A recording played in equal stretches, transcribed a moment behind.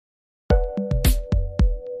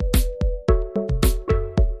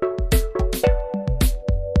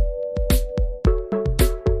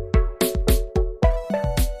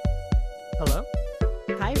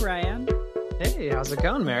How's it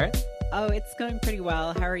going, Merritt? Oh, it's going pretty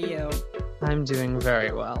well. How are you? I'm doing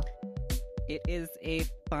very well. It is a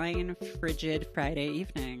fine, frigid Friday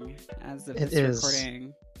evening as of It this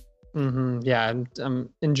is. recording. Yeah, I'm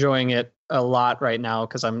enjoying it a lot right now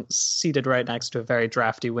because I'm seated right next to a very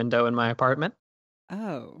drafty window in my apartment.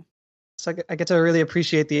 Oh, So I get to really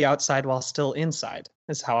appreciate the outside while still inside,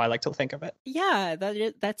 is how I like to think of it. yeah,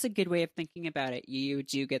 that's a good way of thinking about it. You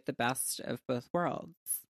do get the best of both worlds.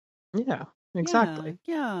 Yeah, exactly.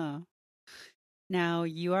 Yeah. Now,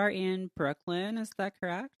 you are in Brooklyn, is that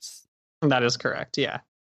correct? That is correct. Yeah.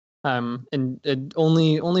 And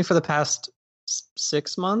only for the past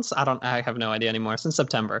 6 months. I have no idea anymore. Since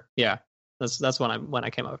September. Yeah, that's when I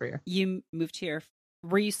came over here. You moved here.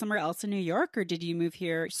 Were you somewhere else in New York, or did you move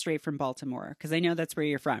here straight from Baltimore? Because I know that's where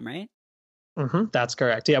you're from, right? That's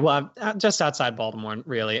correct. Yeah, well, I'm just outside Baltimore,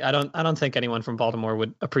 really. I don't think anyone from Baltimore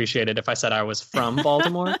would appreciate it if I said I was from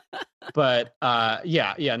Baltimore. But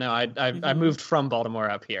yeah, no, I moved from Baltimore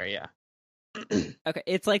up here. Yeah. Okay,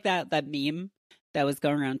 it's like that meme that was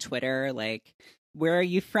going around Twitter, like, where are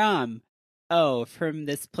you from? Oh, from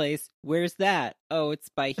this place. Where's that? Oh, it's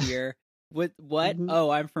by here. What? Mhm. Oh,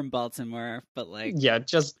 I'm from Baltimore. But like, Yeah,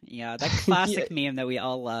 just yeah, that classic meme that we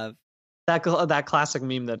all love. that classic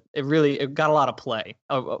meme that it got a lot of play,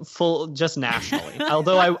 full just nationally.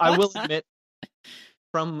 Although I will admit,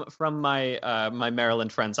 from my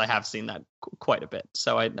Maryland friends, I have seen that quite a bit.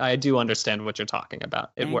 So I do understand what you're talking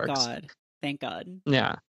about. It Thank works. God. Thank God.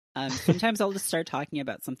 Yeah. Sometimes I'll just start talking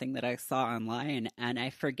about something that I saw online, and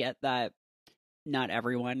I forget that not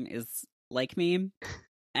everyone is like me.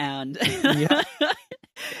 And Yeah.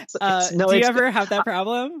 No, do you ever have that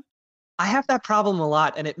problem? I have that problem a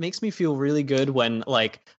lot, and it makes me feel really good when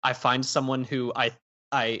like I find someone who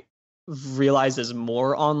I realize is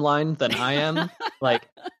more online than I am. Like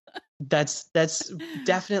that's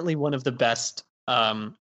definitely one of the best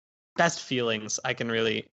feelings I can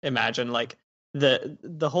really imagine. Like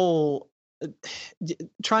the whole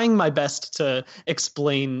trying my best to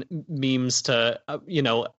explain memes to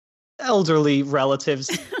elderly relatives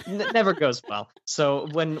never goes well. So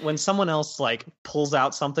when someone else like pulls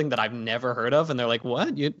out something that I've never heard of and they're like,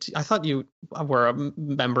 "What? I thought you were a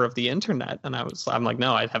member of the internet." And I'm like,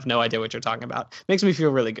 "No, I have no idea what you're talking about." Makes me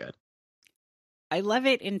feel really good. I love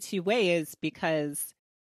it in two ways because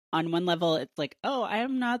on one level, it's like, oh, I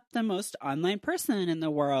am not the most online person in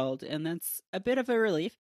the world. And that's a bit of a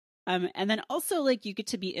relief. And then also, like, you get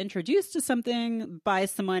to be introduced to something by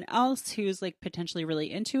someone else who's like potentially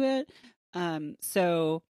really into it.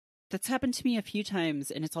 So that's happened to me a few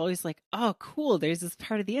times, and it's always like, oh, cool. There's this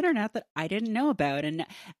part of the internet that I didn't know about, and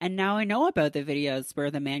now I know about the videos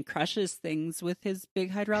where the man crushes things with his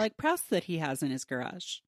big hydraulic press that he has in his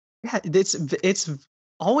garage. Yeah, it's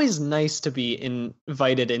always nice to be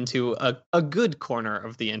invited into a good corner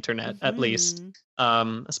of the internet, at least,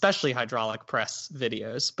 especially hydraulic press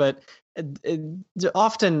videos. But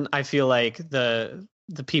often I feel like the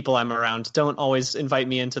people I'm around don't always invite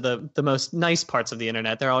me into the most nice parts of the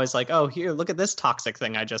internet. They're always like, "Oh, here, look at this toxic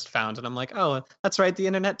thing I just found," and I'm like, "Oh, that's right. The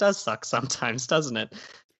internet does suck sometimes, doesn't it?"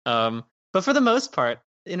 But for the most part,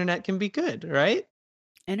 the internet can be good, right?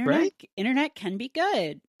 Internet can be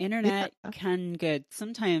good. Internet Yeah. can good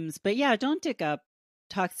sometimes, but yeah, don't dig up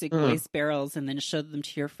toxic waste barrels and then show them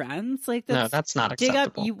to your friends. Like No, that's not dig up.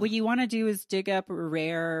 acceptable. What you want to do is dig up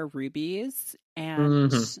rare rubies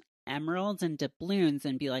and emeralds and doubloons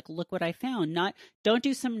and be like, look what I found. Don't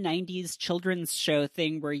do some 90s children's show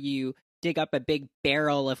thing where you dig up a big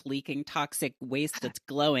barrel of leaking toxic waste that's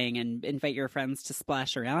glowing and invite your friends to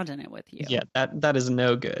splash around in it with you. Yeah, that is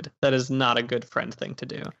no good. That is not a good friend thing to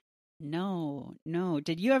do. No.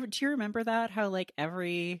 Do you remember that? How like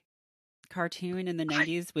every cartoon in the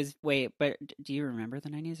 90s was but do you remember the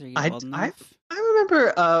 90s? Are you old enough? I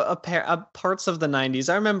remember a pair of parts of the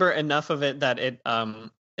 90s. I remember enough of it that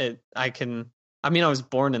I mean, I was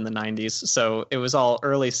born in the 90s, so it was all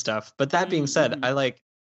early stuff. But that being said,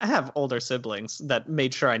 I have older siblings that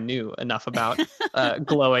made sure I knew enough about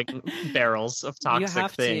glowing barrels of toxic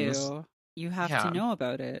things. You have to know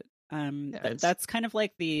about it. That's kind of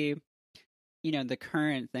like the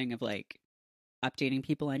current thing of like updating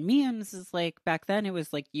people on memes is like back then it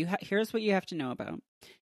was like here's what you have to know about.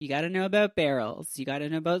 You got to know about barrels. You got to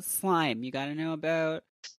know about slime. You got to know about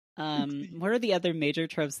what are the other major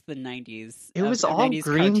tropes of the 90s? It was all 90s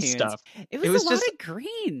green cartoons. Stuff. It was a lot of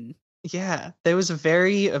green. Yeah, there was a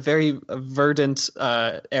very verdant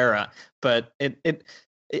era, but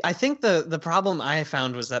I think the problem I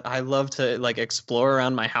found was that I love to like explore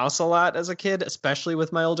around my house a lot as a kid, especially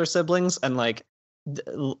with my older siblings, and like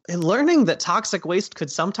learning that toxic waste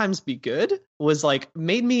could sometimes be good was like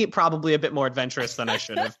made me probably a bit more adventurous than I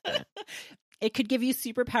should have been. It could give you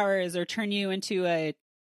superpowers or turn you into a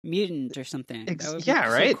mutant or something. That would be Yeah,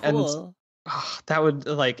 so right. cool. And that would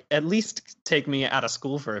like at least take me out of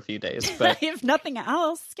school for a few days. But if nothing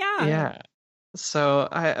else, yeah. yeah. So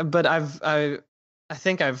I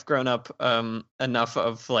think I've grown up enough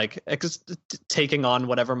of like taking on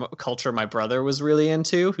whatever culture my brother was really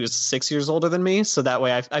into, who's 6 years older than me. So that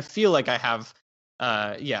way I feel like I have,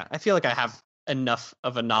 I feel like I have enough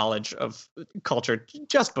of a knowledge of culture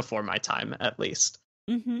just before my time, at least.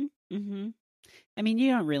 Mm-hmm. Mm-hmm. I mean,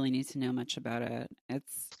 you don't really need to know much about it.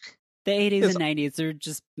 It's the 80s and 90s are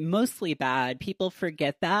just mostly bad. People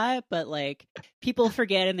forget that, but like people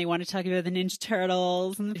forget and they want to talk about the Ninja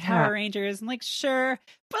Turtles and the Power Rangers and like sure,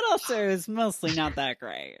 but also it was mostly not that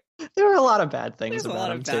great. There were a lot of bad things There's about a lot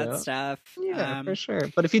them of bad too. stuff. Yeah, for sure.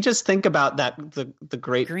 But if you just think about that, the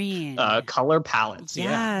great green color palettes,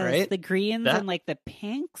 right? The greens and like the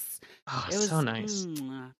pinks. Oh, it was so nice.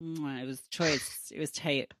 It was choice. It was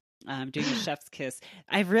tight. Doing a chef's kiss.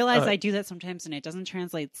 I've realized I do that sometimes and it doesn't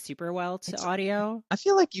translate super well to audio. I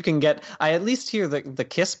feel like you can I at least hear the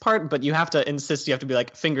kiss part, but you have to insist, you have to be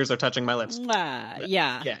like, fingers are touching my lips. Yeah.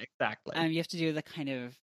 Yeah, exactly. You have to do the kind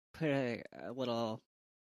of put a little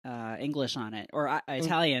English on it or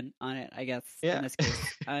Italian on it, I guess. Yeah. In this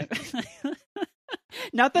case.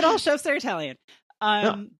 Not that all chefs are Italian.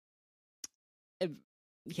 No.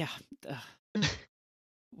 Yeah.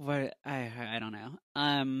 What I don't know.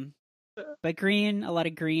 But green, a lot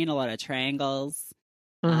of triangles.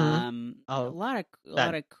 Mm-hmm. A lot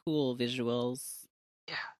of cool visuals.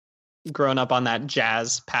 Yeah. Growing up on that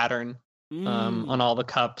jazz pattern on all the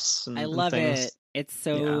cups and I love things. it. It's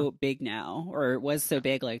so big now, or it was so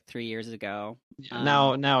big like 3 years ago. Yeah,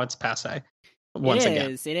 now it's passe.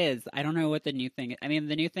 It is. I don't know what the new thing. I mean,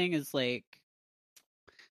 the new thing is like,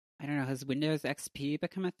 I don't know. Has Windows XP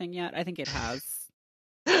become a thing yet? I think it has.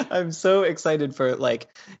 I'm so excited for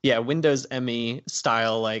Windows ME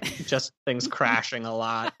style, like just things crashing a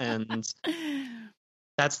lot, and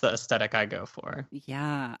that's the aesthetic I go for.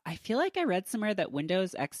 Yeah, I feel like I read somewhere that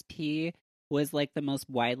Windows XP was like the most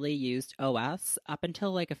widely used OS up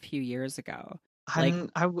until like a few years ago.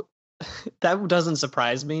 That doesn't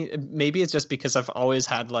surprise me. Maybe it's just because I've always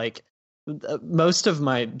had like most of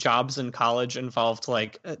my jobs in college involved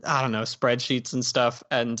like I don't know, spreadsheets and stuff,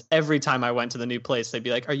 and every time I went to the new place they'd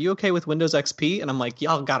be like, are you okay with Windows XP? And I'm like,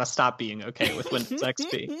 y'all gotta stop being okay with Windows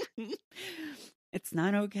XP. It's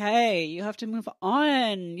not okay. You have to move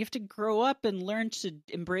on. You have to grow up and learn to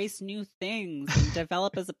embrace new things and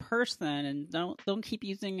develop as a person, and don't keep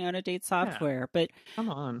using out of date software. But come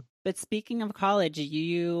on. But speaking of college,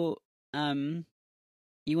 you went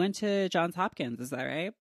to Johns Hopkins, is that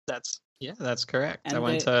right? That's correct. And I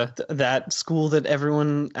went to that school that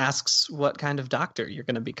everyone asks what kind of doctor you're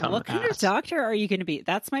going to become. What kind of doctor are you going to be?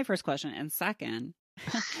 That's my first question. And second,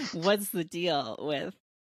 what's the deal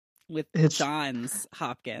with Johns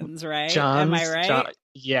Hopkins, right? Am I right?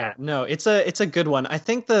 It's a good one. I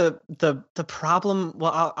think the problem.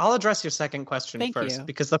 Well, I'll address your second question first,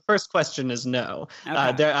 because the first question is no.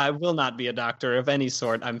 Okay. I will not be a doctor of any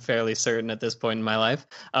sort. I'm fairly certain at this point in my life.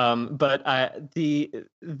 But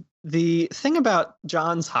the thing about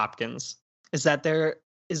Johns Hopkins is that there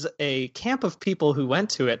is a camp of people who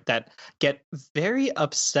went to it that get very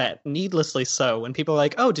upset, needlessly so, when people are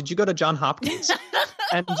like, "Oh, did you go to Johns Hopkins?"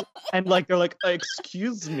 and like they're like,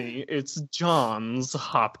 excuse me, it's Johns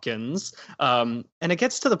Hopkins. And it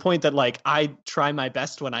gets to the point that like I try my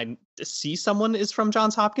best when I see someone is from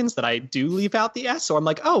Johns Hopkins that I do leave out the S. So I'm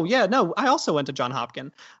like, oh yeah, no, I also went to John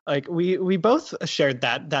Hopkins. Like we both shared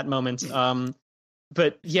that moment.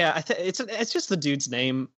 But yeah, it's just the dude's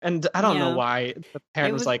name, and I don't know why the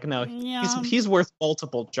parent was like, no, he's worth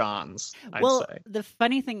multiple Johns. I'd say. The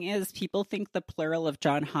funny thing is, people think the plural of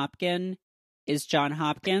John Hopkins is John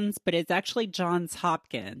Hopkins, but it's actually Johns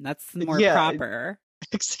Hopkins. That's more proper.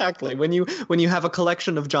 Exactly. When you have a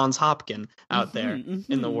collection of Johns Hopkins out there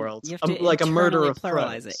in the world, like a murder of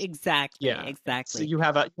pluralize it. Exactly. Yeah, exactly. So you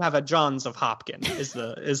have a Johns of Hopkins is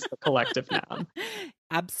the collective noun.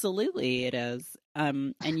 Absolutely, it is.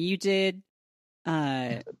 And you did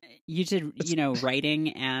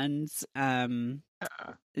writing and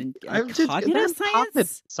cognitive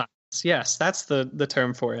science. Yes, that's the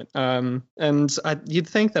term for it. And you'd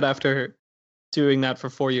think that after doing that for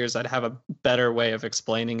 4 years, I'd have a better way of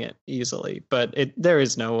explaining it easily. But there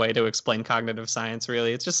is no way to explain cognitive science,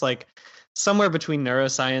 really. It's just like somewhere between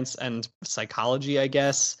neuroscience and psychology, I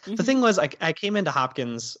guess. Mm-hmm. The thing was, I came into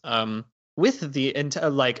Hopkins with the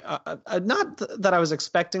not that I was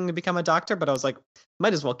expecting to become a doctor, but I was like,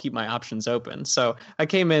 might as well keep my options open. So I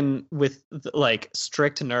came in with like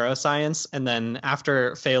strict neuroscience, and then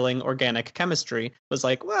after failing organic chemistry, was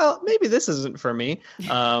like, well, maybe this isn't for me.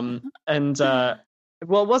 And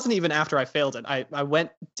well, it wasn't even after I failed it. I went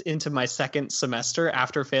into my second semester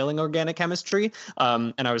after failing organic chemistry,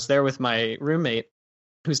 and I was there with my roommate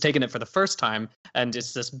who's taken it for the first time, and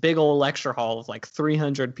it's this big old lecture hall of like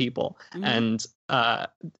 300 people, and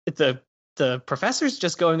the professor's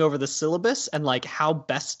just going over the syllabus and like how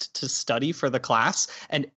best to study for the class,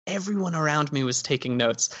 and everyone around me was taking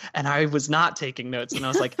notes and I was not taking notes, and I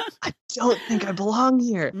was like, I don't think I belong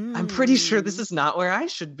here. I'm pretty sure this is not where I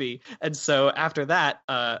should be. And so after that,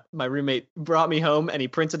 my roommate brought me home and he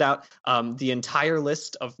printed out the entire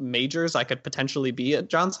list of majors I could potentially be at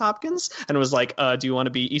Johns Hopkins, and was like, do you want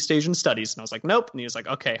to be East Asian Studies? And I was like, nope. And he was like,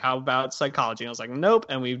 okay, how about psychology? And I was like, nope.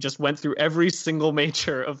 And we just went through every single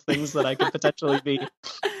major of things that I could potentially be,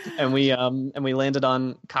 and we landed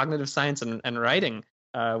on cognitive science and writing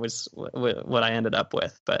was what I ended up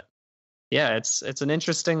with. But yeah, it's an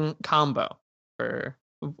interesting combo for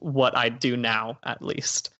what I do now, at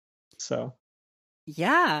least. So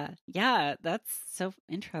yeah, that's so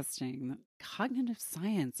interesting. Cognitive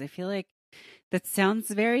science. I feel like that sounds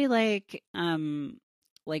very like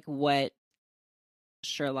what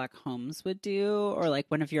Sherlock Holmes would do, or like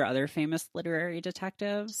one of your other famous literary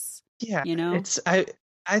detectives. Yeah, you know,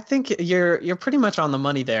 I think you're pretty much on the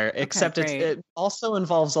money there, except it also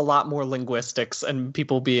involves a lot more linguistics and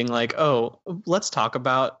people being like, oh, let's talk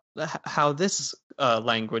about how this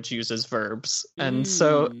language uses verbs. And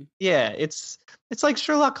so yeah, it's like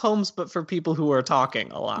Sherlock Holmes, but for people who are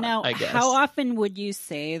talking a lot. Now, I guess. How often would you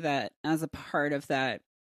say that as a part of that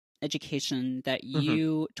education that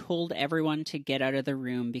you told everyone to get out of the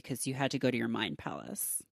room because you had to go to your mind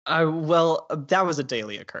palace? Well, that was a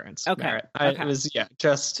daily occurrence. Okay. It was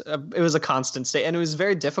it was a constant state, and it was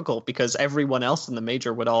very difficult because everyone else in the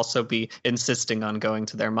major would also be insisting on going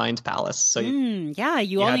to their mind palace. So you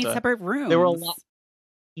all need separate rooms. There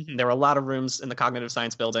were a lot of rooms in the cognitive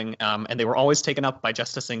science building, and they were always taken up by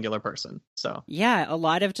just a singular person. So yeah, a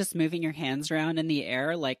lot of just moving your hands around in the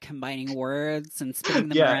air, like combining words and spinning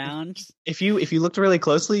them around. If you looked really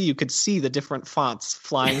closely, you could see the different fonts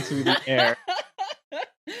flying through the air.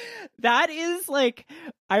 That is like,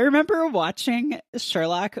 I remember watching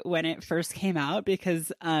Sherlock when it first came out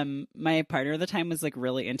because my partner at the time was like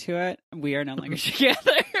really into it. We are no longer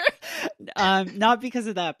together. Not because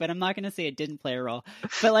of that, but I'm not going to say it didn't play a role.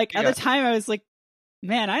 But like at the time I was like,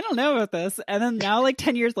 man, I don't know about this. And then now, like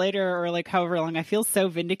 10 years later, or like however long, I feel so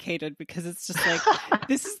vindicated because it's just like,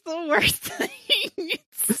 this is the worst thing.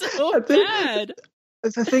 It's so bad.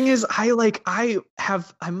 The thing is, I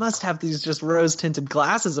must have these just rose tinted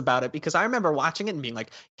glasses about it, because I remember watching it and being like,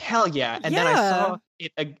 hell yeah. And then I saw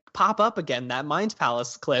it pop up again, that Mind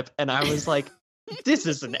Palace clip. And I was like, this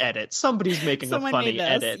is an edit. Somebody's making a funny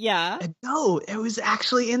edit. Yeah. And no, it was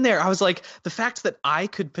actually in there. I was like, the fact that I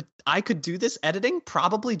could do this editing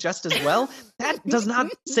probably just as well. That does not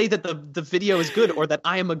say that the video is good or that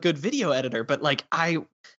I am a good video editor. But like,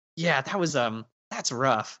 that was, that's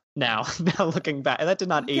rough. Now looking back, that did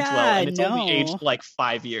not age well, and it's only aged like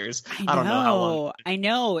 5 years. I don't know how long. I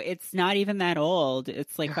know, it's not even that old.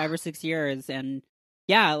 It's like 5 or 6 years, and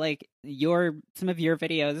yeah, like some of your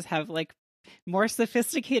videos have like more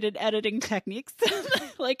sophisticated editing techniques than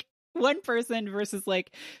like one person versus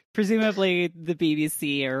like presumably the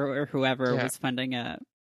BBC or whoever was funding it.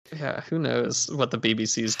 Yeah, who knows what the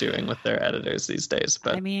BBC is doing with their editors these days?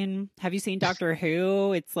 But I mean, have you seen Doctor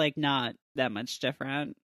Who? It's like not that much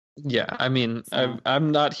different. Yeah, I mean, so.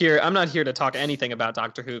 I'm not here to talk anything about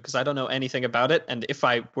Doctor Who because I don't know anything about it. And if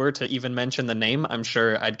I were to even mention the name, I'm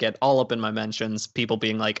sure I'd get all up in my mentions. People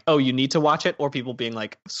being like, "Oh, you need to watch it," or people being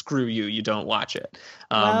like, "Screw you, you don't watch it."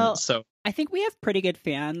 So I think we have pretty good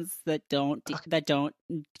fans that don't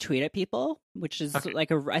tweet at people, which is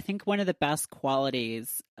like I think one of the best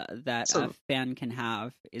qualities that a fan can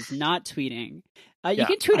have is not tweeting. You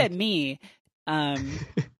can tweet at me.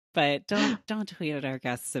 But don't tweet at our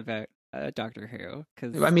guests about Doctor Who,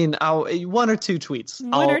 because I mean, I'll 1 or 2 tweets.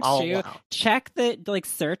 I'll check the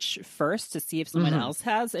search first to see if someone else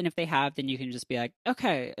has, and if they have, then you can just be like,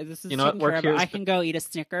 okay, this is taken care of. I can go eat a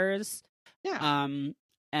Snickers. Yeah.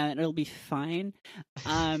 And it'll be fine.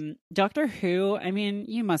 Doctor Who, I mean,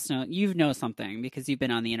 you know something because you've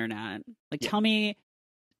been on the internet. Like, tell me.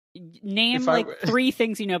 Name 3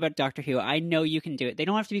 things you know about Doctor Who. I know you can do it. They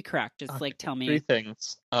don't have to be correct. Just like tell me 3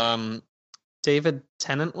 things. David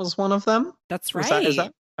Tennant was one of them. That's right. Is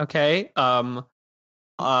that okay?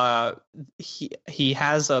 he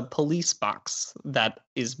has a police box that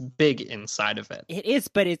is big inside of it. It is,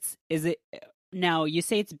 but is it now? You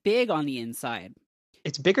say it's big on the inside.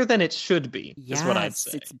 It's bigger than it should be, is what I'd Yes,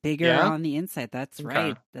 say. it's bigger Yeah? on the inside. That's Okay.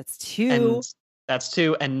 right. That's two. And that's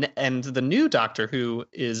two. And the new Doctor Who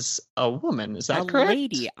is a woman. Is that A correct?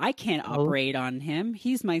 lady. I can't Oh. operate on him.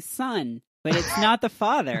 He's my son, but it's not the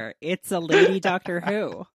father. It's a lady Doctor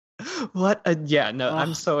Who. What? Yeah. No, I'm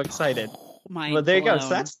Oh, so excited. Mind Well, there you go. So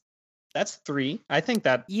blown. that's three. I think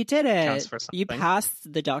that You did counts it. for You something.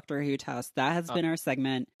 passed the Doctor Who test. That has Oh. been our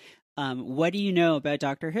segment. What do you know about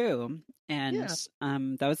Doctor Who? And Yeah.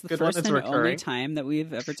 that was the Good one, first it's and only recurring. time that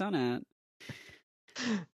we've ever done it.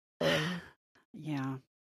 Um, Yeah.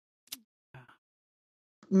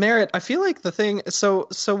 Merritt, I feel like the thing. So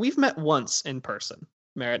we've met once in person,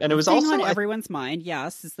 Merritt, and it was The thing also on everyone's mind,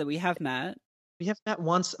 yes, is that we have met. we have met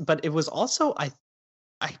once, but it was also I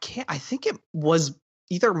think it was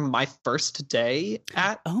either my first day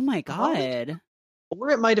at Oh my college, god! or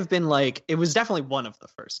it might have been like it was definitely one of the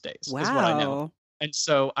first days. Is what I know. Wow. And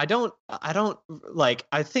so I don't like,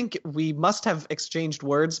 I think we must have exchanged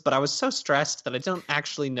words, but I was so stressed that I don't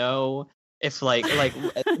actually know if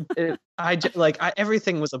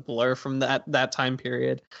everything was a blur from that time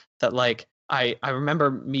period, that like I remember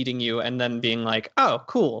meeting you and then being like, oh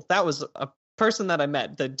cool, that was a person that I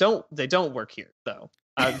met. They don't work here though.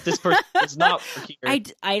 This person does not work here.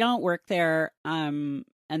 I don't work there. And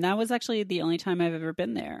that was actually the only time I've ever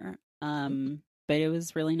been there. But it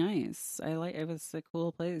was really nice. It was a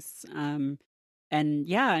cool place. And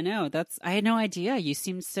yeah, no, I had no idea. You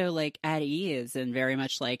seemed so like at ease and very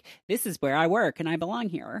much like, this is where I work and I belong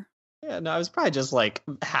here. Yeah, no, I was probably just like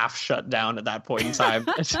half shut down at that point in time.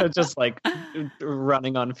 So just like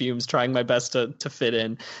running on fumes, trying my best to fit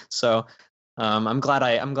in. So I'm glad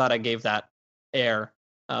I gave that air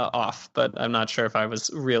off, but I'm not sure if I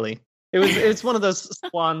was really. It's one of those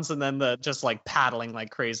swans and then the just like paddling like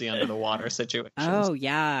crazy under the water situations. Oh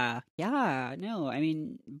yeah. Yeah. No, I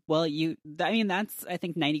mean, well, that's I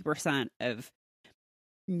think 90% of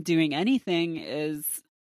doing anything is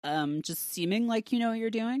just seeming like you know what you're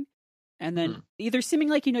doing. And then either seeming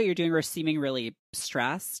like you know what you're doing or seeming really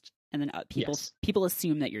stressed. And then people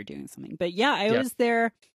assume that you're doing something. But yeah, I was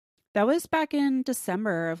there. That was back in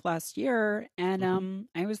December of last year. And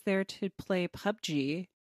I was there to play PUBG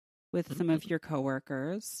with some of your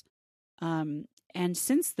coworkers. And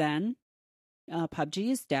since then,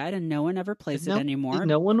 PUBG is dead and no one ever plays it anymore.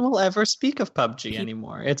 No one will ever speak of PUBG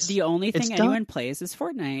anymore. It's the only thing anyone plays is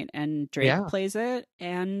Fortnite, and Drake plays it,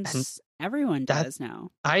 and everyone does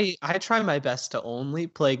now. I try my best to only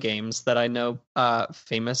play games that I know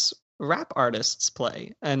famous rap artists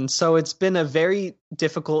play. And so it's been a very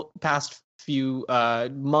difficult past few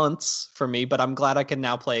months for me, but I'm glad I can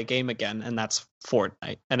now play a game again, and that's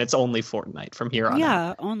Fortnite. And it's only Fortnite from here on out.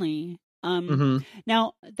 Yeah, only.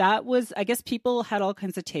 Now that was, I guess people had all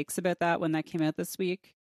kinds of takes about that when that came out this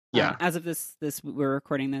week. Yeah. As of this we're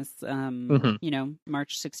recording this,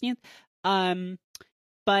 March 16th.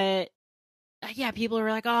 But yeah, people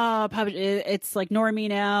were like, oh, PUBG, it's like normie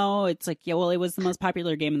now. It's like, yeah, well, it was the most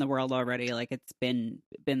popular game in the world already. Like it's been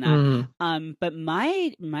that. But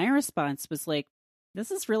my response was like,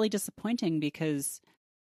 this is really disappointing because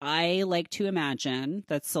I like to imagine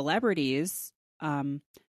that celebrities,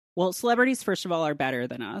 celebrities, first of all, are better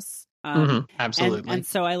than us. Absolutely. And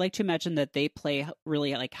so I like to imagine that they play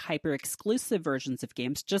really like hyper exclusive versions of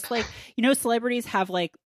games, just like, celebrities have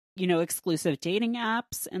like, exclusive dating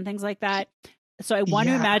apps and things like that. So I want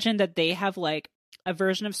to imagine that they have like a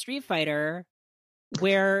version of Street Fighter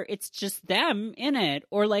where it's just them in it,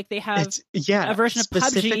 or like they have a version of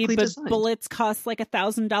PUBG, but bullets cost like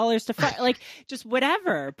 $1,000 to fight, like just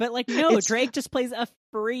whatever. But like, no, Drake just plays a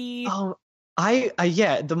free. Oh,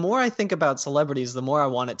 the more I think about celebrities, the more I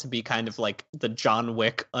want it to be kind of like the John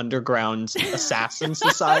Wick underground assassin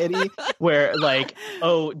society, where like,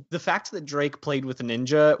 oh, the fact that Drake played with a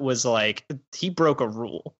ninja was like, he broke a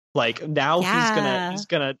rule. Like now he's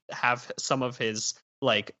gonna have some of his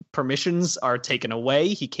like permissions are taken away.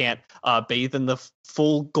 He can't bathe in the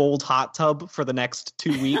full gold hot tub for the next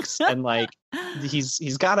 2 weeks, and like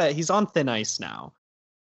he's on thin ice now.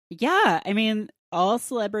 Yeah, I mean, all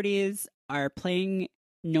celebrities are playing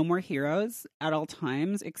No More Heroes at all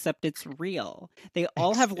times, except it's real. They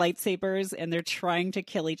all have lightsabers and they're trying to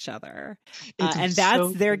kill each other, and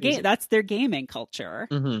that's their game. That's their gaming culture.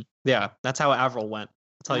 Yeah, that's how Avril went.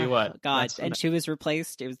 I'll tell you what. God, and she was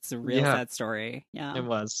replaced. It was a real sad story. Yeah, it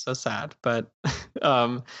was so sad. But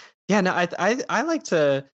I like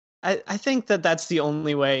to. I think that that's the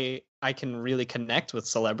only way I can really connect with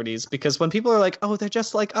celebrities, because when people are like, "Oh, they're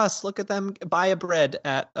just like us. Look at them buy a bread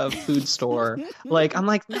at a food store." Like, I'm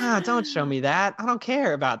like, "Nah, don't show me that. I don't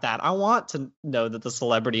care about that. I want to know that the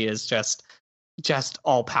celebrity is just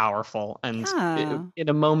all powerful and Yeah. in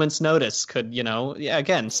a moment's notice could, yeah,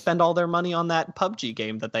 again, spend all their money on that PUBG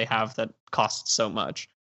game that they have that costs so much."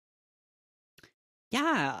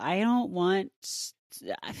 Yeah, I don't want.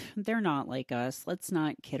 They're not like us. Let's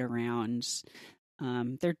not kid around.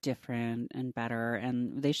 They're different and better,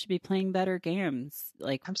 and they should be playing better games.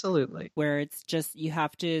 Like, Absolutely. where it's just you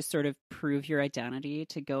have to sort of prove your identity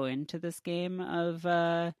to go into this game of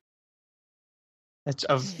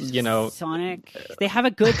Sonic. They have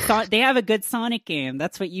a good Sonic game.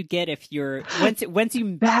 That's what you get if you're once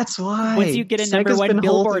you That's why. once you get a number Sega's one been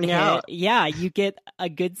Billboard holding hit. out. Yeah, you get a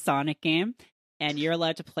good Sonic game, and you're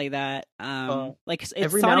allowed to play that. Like it's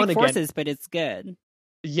every now Sonic and again- Forces, but it's good.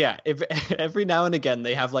 Yeah, if every now and again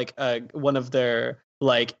they have like one of their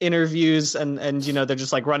like interviews, and they're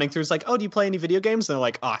just like running through. It's like, "Oh, do you play any video games?" And they're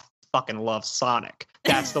like, "Oh, I fucking love Sonic.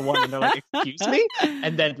 That's the one." And they're like, "Excuse me?"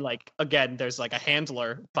 And then like again, there's like a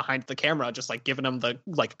handler behind the camera just like giving them the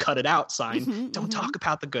like cut it out sign. Don't talk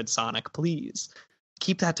about the good Sonic, please.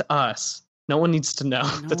 Keep that to us. No one needs to know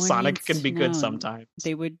that Sonic can be good sometimes.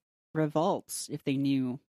 They would revolt if they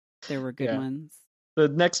knew there were good ones. The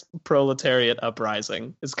next proletariat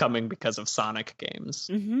uprising is coming because of Sonic games.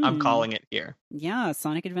 I'm calling it here. Yeah,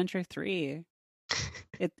 Sonic Adventure 3.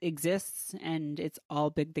 It exists, and it's all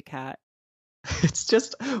Big the Cat. It's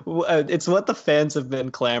just, it's what the fans have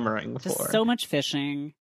been clamoring Just for. so much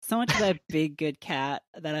fishing. So much of that big, good cat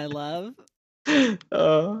that I love. Did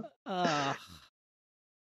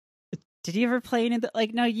you ever play any of the,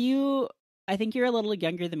 like, no, I think you're a little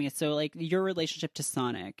younger than me, so like your relationship to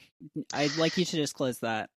Sonic, I'd like you to disclose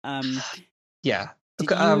that. Yeah. Did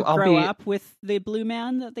you grow up with the blue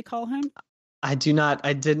man that they call him? I did not,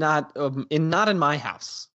 not in my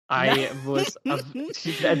house. I was,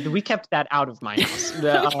 we kept that out of my house.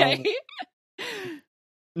 Okay.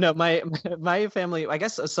 No, my family, I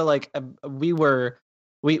guess, so like we were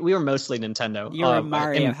mostly Nintendo. You were a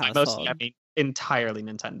Mario household. Mostly, I mean, entirely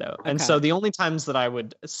Nintendo. Okay. And so the only times that I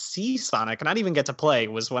would see Sonic and not even get to play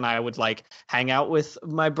was when I would like hang out with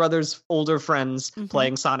my brother's older friends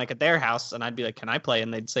playing Sonic at their house, and I'd be like, "Can I play?"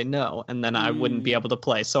 And they'd say no, and then I wouldn't be able to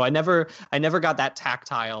play. So I never got that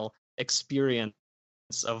tactile experience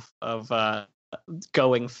of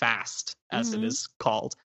going fast, as it is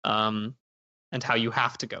called, and how you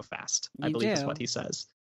have to go fast. I believe is what he says.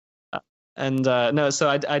 No, so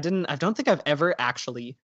I don't think I've ever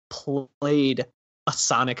actually played a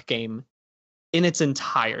Sonic game in its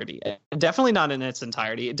entirety. Definitely not in its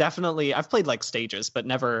entirety. Definitely, I've played like stages, but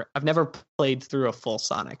I've never played through a full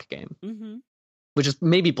Sonic game, which is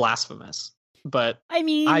maybe blasphemous. But I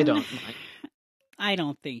mean, I don't mind. I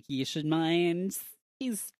don't think you should mind.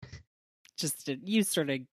 He's just you've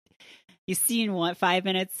seen 5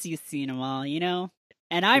 minutes, you've seen them all,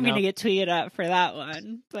 and I'm gonna get tweeted up for that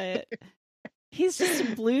one, but he's just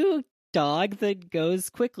a blue dog that goes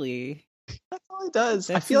quickly. That's all he does.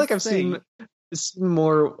 I feel like I've seen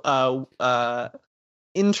more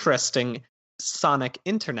interesting Sonic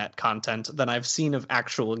internet content than I've seen of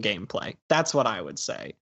actual gameplay. That's what I would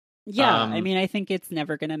say. Yeah, I mean, I think it's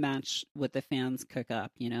never going to match what the fans cook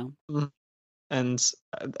up, And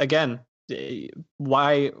again,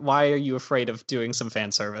 why are you afraid of doing some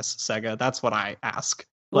fan service, Sega? That's what I ask.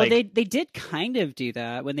 Well, they did kind of do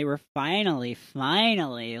that when they were finally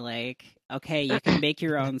like, okay, you can make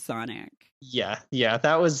your own Sonic. Yeah,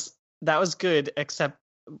 that was good. Except,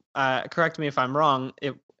 correct me if I'm wrong.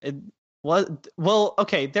 It was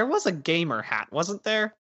okay. There was a gamer hat, wasn't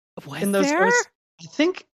there? Was there? I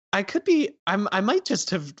think I could be. I might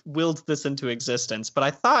just have willed this into existence, but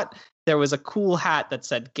I thought there was a cool hat that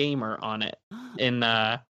said "gamer" on it in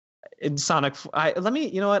Sonic. Let me.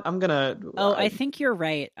 You know what? I'm gonna. I think you're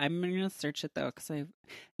right. I'm gonna search it though, because I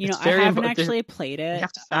haven't actually played it. We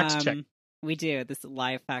have to fact check. We do this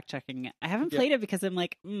live fact checking. I haven't played it because I'm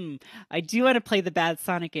like, I do want to play the bad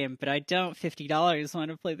Sonic game, but I don't $50 want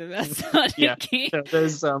to play the bad Sonic game.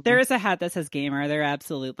 So there is a hat that says "gamer." There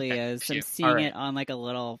absolutely is. I'm seeing it on like a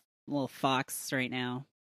little fox right now.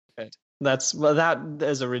 Good. That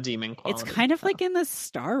is a redeeming quality. It's kind of like in the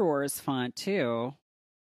Star Wars font too.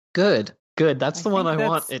 Good. That's the one I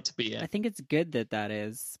want it to be in. I think it's good that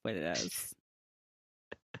is what it is.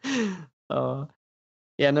 No,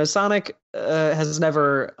 Sonic has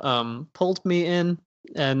never pulled me in,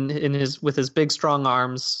 and with his big strong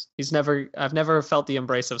arms, I've never felt the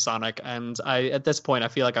embrace of Sonic, and at this point I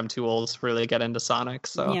feel like I'm too old to really get into Sonic.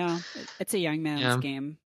 So yeah, it's a young man's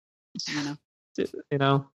game. You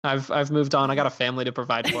know, I've moved on. I got a family to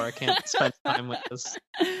provide for. I can't spend time with this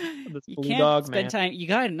You blue can't dog, spend man. time. You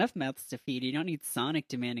got enough mouths to feed. You don't need Sonic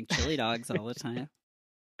demanding chili dogs all the time.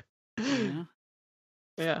 You know?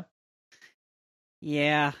 Yeah.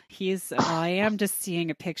 Yeah, he's. Well, I am just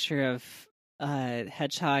seeing a picture of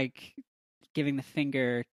Hedgehog giving the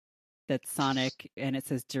finger that's Sonic, and it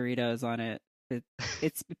says Doritos on it.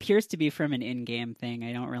 It appears to be from an in-game thing.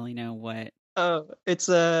 I don't really know what. Oh, it's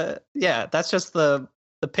yeah, that's just the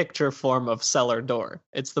picture form of cellar door.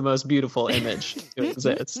 It's the most beautiful image to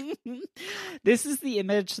exist. This is the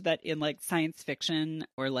image that in like science fiction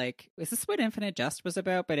or like is this what Infinite Jest was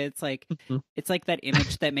about? But it's like Mhm. that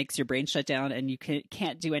image that makes your brain shut down and you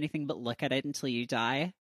can't do anything but look at it until you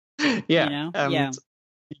die. You Yeah. know? Yeah.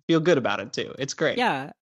 You feel good about it too. It's great.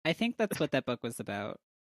 Yeah. I think that's what that book was about.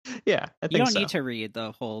 Yeah, I You think don't so. need to read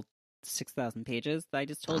the whole 6,000 pages. I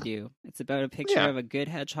just told you. It's about a picture Yeah. of a good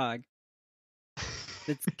hedgehog.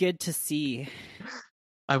 That's good to see.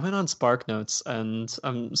 I went on Spark Notes, and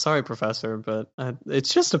I'm sorry, Professor, but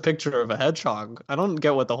it's just a picture of a hedgehog. I don't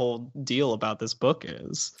get what the whole deal about this book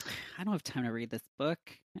is. I don't have time to read this book.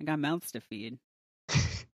 I got mouths to feed.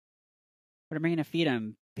 What am I going to feed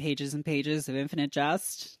him? Pages and pages of Infinite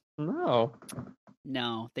Jest? No.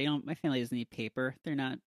 No, they don't. My family doesn't eat paper. They're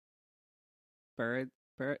not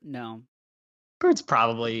no. Birds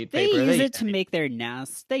probably eat They paper. use They it to make their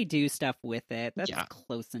nest. They do stuff with it. That's Yeah.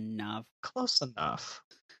 close enough. Close enough.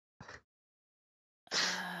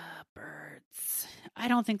 Birds. I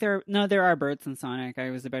don't think there are birds in Sonic. I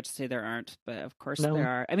was about to say there aren't, but of course No. there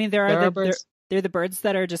are. I mean, there There are are birds. they're the birds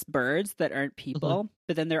that are just birds that aren't people,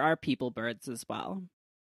 but then there are people birds as well.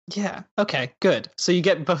 Yeah. Okay. Good. So you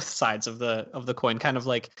get both sides of the coin, kind of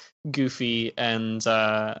like Goofy and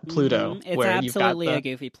Pluto, It's where absolutely you've got a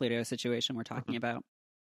Goofy Pluto situation we're talking about.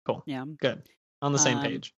 Cool. Yeah. Good. On the same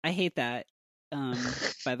page. I hate that.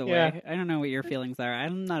 By the Yeah. way, I don't know what your feelings are.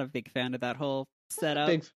 I'm not a big fan of that whole setup.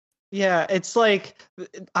 Yeah, it's like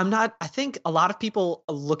I think a lot of people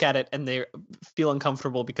look at it and they feel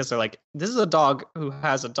uncomfortable because they're like, this is a dog who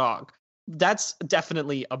has a dog. That's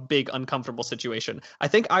definitely a big uncomfortable situation. I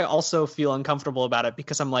think I also feel uncomfortable about it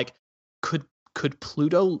because I'm like, could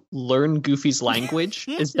Pluto learn Goofy's language?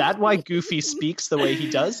 Is that why Goofy speaks the way he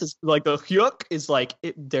does? Is like the hyuk is like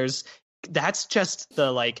that's just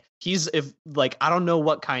the like I don't know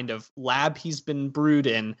what kind of lab he's been brewed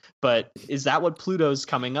in, but is that what Pluto's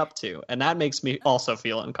coming up to? And that makes me also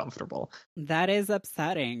feel uncomfortable. That is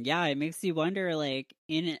upsetting. Yeah, it makes you wonder, like,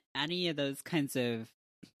 in any of those kinds of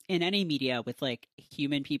in any media with like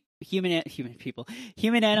human animals,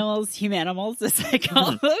 as I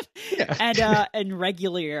call them, Yeah. and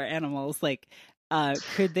regular animals, like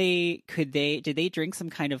did they drink some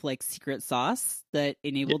kind of like secret sauce that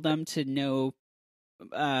enabled them to know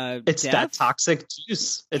it's death? that toxic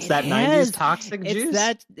juice. It's that 90s toxic juice.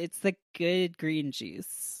 It's the good green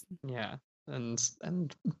juice. Yeah.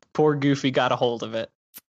 And poor Goofy got a hold of it.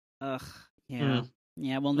 Ugh. Yeah.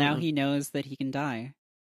 Yeah, well now he knows that he can die.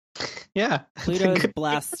 Yeah. Pluto's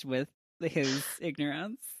blessed with his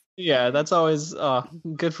ignorance. Yeah, that's always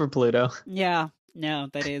good for Pluto. Yeah. No,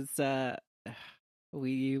 that is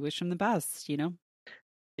we wish him the best, you know?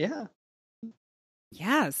 Yeah.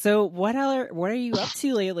 Yeah, so what are you up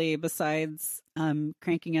to lately besides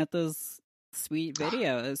cranking out those sweet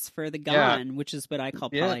videos for the Gon, which is what I call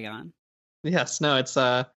Polygon? Yes, no, it's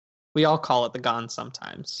we all call it the Gon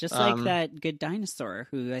sometimes. Just like that good dinosaur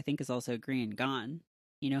who I think is also green, Gon.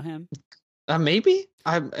 You know him? Maybe?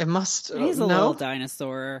 I must He's a little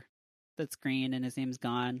dinosaur that's green and his name's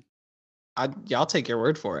Gon. I'll take your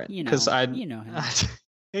word for it. You know him.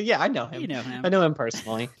 Yeah, I know him. You know him. I know him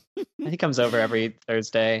personally. He comes over every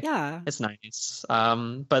Thursday. Yeah. It's nice.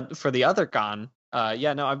 But for the other Gon,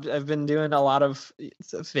 I've been doing a lot of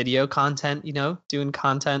video content, doing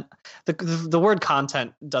content. The word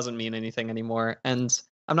content doesn't mean anything anymore. And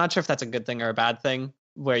I'm not sure if that's a good thing or a bad thing,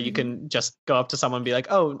 where you can just go up to someone and be like,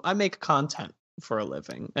 oh, I make content for a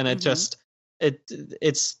living. And it's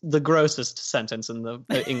the grossest sentence in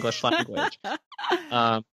the English language.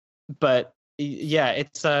 But yeah,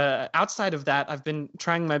 it's outside of that, I've been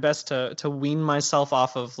trying my best to wean myself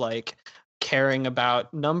off of like caring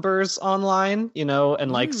about numbers online,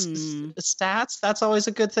 and like stats. That's always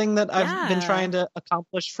a good thing that I've been trying to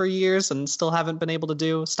accomplish for years and still haven't been able to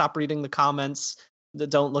do. Stop reading the comments.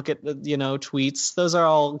 Don't look at the tweets. Those are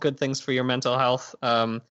all good things for your mental health.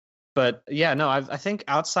 But yeah, no, I think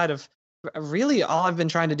outside of really all I've been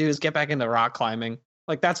trying to do is get back into rock climbing.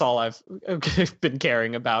 Like that's all I've been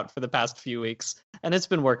caring about for the past few weeks, and it's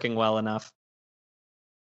been working well enough.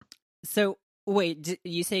 So wait,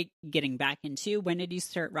 you say getting back into? When did you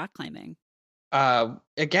start rock climbing? I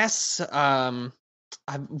guess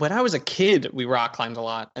when I was a kid, we rock climbed a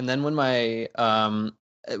lot, and then when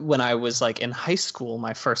I was like in high school,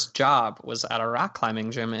 my first job was at a rock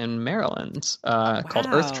climbing gym in Maryland, called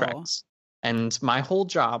Earth Wow. Treks, and my whole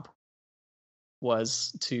job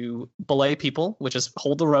was to belay people, which is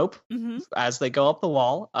hold the rope Hmm. as they go up the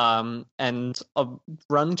wall, and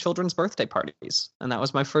run children's birthday parties. And that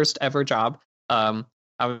was my first ever job.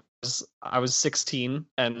 I was 16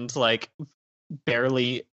 and like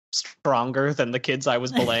barely stronger than the kids I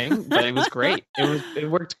was belaying, but it was great. It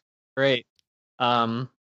worked great. Um,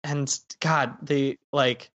 and God, the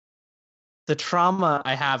trauma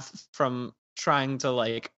I have from trying to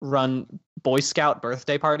like run Boy Scout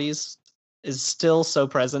birthday parties is still so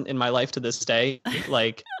present in my life to this day.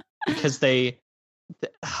 Like, because the,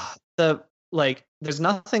 the like, there's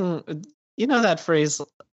nothing, you know, that phrase,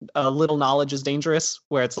 little knowledge is dangerous,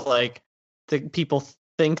 where it's like the people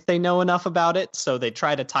think they know enough about it, so they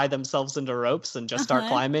try to tie themselves into ropes and just start Uh-huh.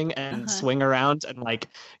 climbing and Uh-huh. swing around and like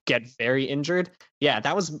get very injured. Yeah,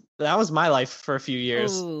 that was my life for a few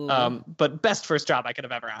years. Oh. But best first job I could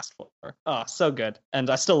have ever asked for. Oh, so good. And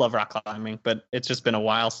I still love rock climbing, but it's just been a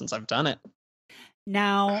while since I've done it.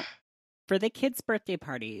 Now, for the kids' birthday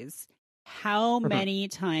parties, how many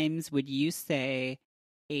times would you say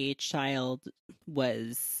a child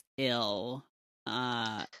was ill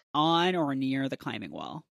on or near the climbing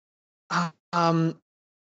wall? um,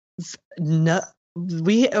 no,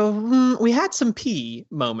 we had some pee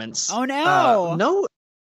moments. Oh no. No,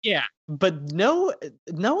 yeah, but no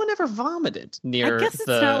one ever vomited I near guess it's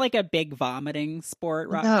not the. like a big vomiting sport,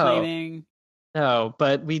 rock No, climbing. no,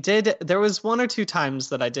 but we did. There was one or two times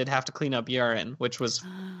that I did have to clean up urine, which was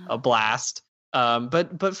a blast.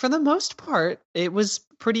 But for the most part, it was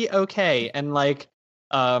pretty okay. And like,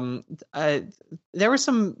 um, I, there were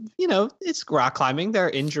some, it's rock climbing. There are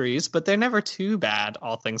injuries, but they're never too bad,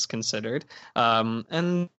 all things considered.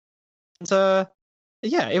 And uh,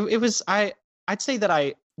 yeah, it was. I'd say that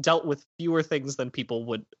I dealt with fewer things than people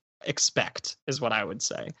would expect, is what I would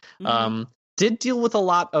say. Hmm. Did deal with a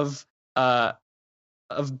lot uh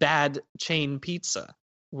bad chain pizza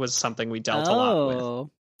was something we dealt a lot with. Oh,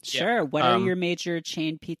 Yeah. sure. What are Um, your major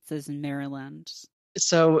chain pizzas in Maryland?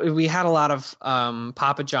 so we had a lot of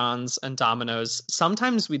Papa John's and Domino's.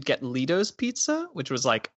 Sometimes we'd get Lido's pizza, which was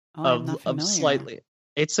like Oh, I'm a, not a familiar. slightly.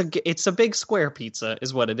 It's a big square pizza,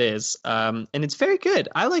 is what it is. And it's very good.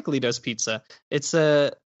 I like Lido's pizza. It's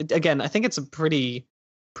a again, I think it's a pretty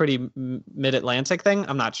mid-Atlantic thing.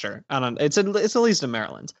 I'm not sure. I don't. It's at least in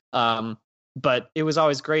Maryland. But it was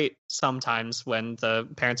always great sometimes when the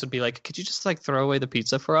parents would be like, "Could you just like throw away the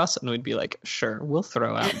pizza for us?" And we'd be like, "Sure, we'll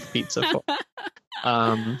throw out the pizza for."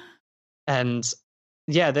 Um, and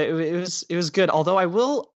yeah, it was good. Although I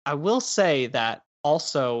will say that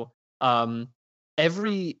also,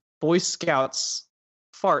 every Boy Scouts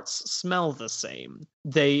farts smell the same.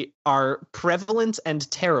 They are prevalent and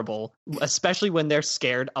terrible, especially when they're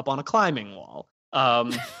scared up on a climbing wall.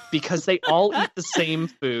 Because they all eat the same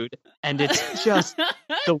food, and it's just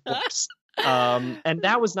the worst. And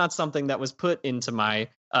that was not something that was put into my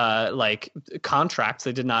like contract.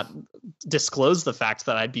 They did not disclose the fact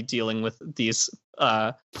that I'd be dealing with these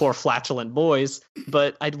poor flatulent boys,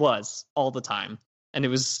 but I was all the time, and it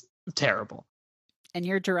was terrible. And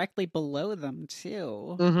you're directly below them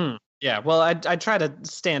too. Yeah, well, I try to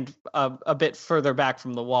stand a bit further back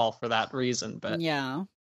from the wall for that reason, but Yeah.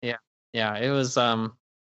 yeah, yeah, it was.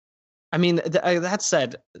 I mean, that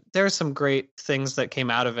said, there are some great things that came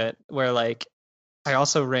out of it. Where like I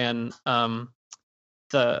also ran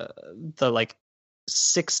the like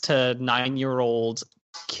 6 to 9 year old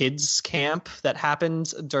kids camp that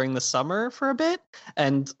happened during the summer for a bit,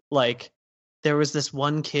 and like there was this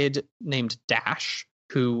one kid named Dash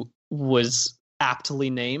who was aptly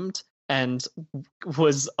named and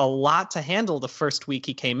was a lot to handle the first week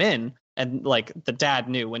he came in. And like the dad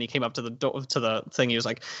knew when he came up to the door to the thing, he was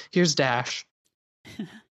like, "Here's Dash."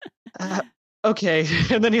 uh, okay.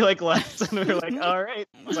 And then he like left, and we were like, all right,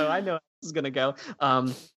 so I know how this is gonna go.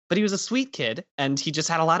 But he was a sweet kid, and he just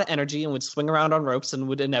had a lot of energy and would swing around on ropes and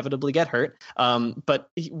would inevitably get hurt. But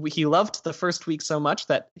he loved the first week so much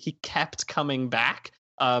that he kept coming back,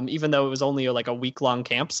 even though it was only like a week-long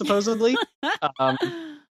camp supposedly. um,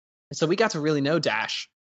 so we got to really know Dash,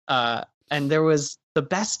 and there was the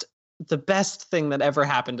best thing that ever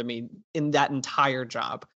happened to me in that entire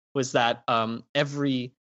job was that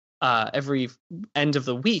every end of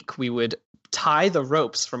the week we would tie the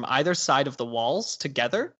ropes from either side of the walls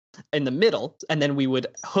together in the middle, and then we would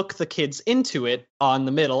hook the kids into it on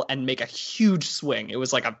the middle and make a huge swing. It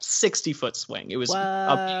was like a 60-foot swing. It was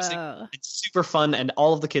amazing. Whoa. It's super fun, and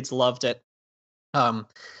all of the kids loved it. Um,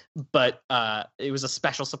 but it was a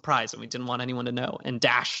special surprise, and we didn't want anyone to know. And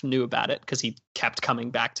Dash knew about it because he kept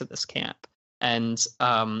coming back to this camp. And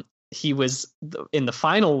he was in the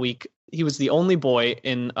final week. He was the only boy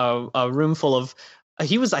in a room full of.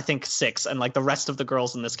 He was, I think, 6, and like the rest of the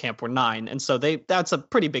girls in this camp were 9, and so that's a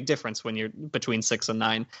pretty big difference when you're between 6 and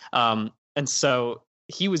 9. And so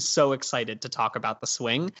he was so excited to talk about the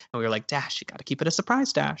swing, and we were like, Dash, you got to keep it a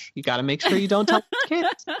surprise, Dash. You got to make sure you don't tell the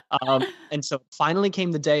kids. And so finally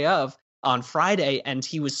came the day of on Friday, and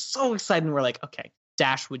he was so excited, and we're like, okay,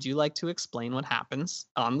 Dash, would you like to explain what happens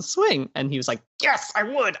on the swing? And he was like, yes, I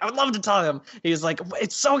would love to tell him. He was like,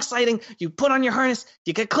 it's so exciting. You put on your harness,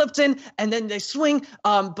 you get clipped in, and then they swing,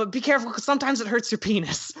 but be careful because sometimes it hurts your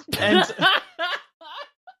penis. And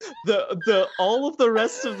the all of the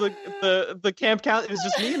rest of the camp count, it was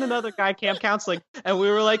just me and another guy camp counseling, and we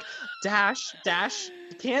were like, Dash,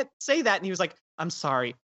 you can't say that. And he was like, I'm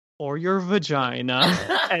sorry, or your vagina.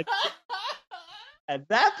 And at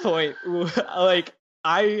that point, like,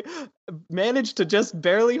 I managed to just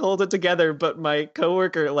barely hold it together, but my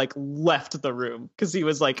coworker like left the room because he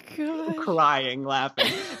was like crying,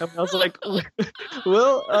 laughing. And I was like,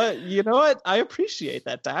 well, you know what? I appreciate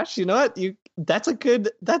that, Dash. You know what? That's I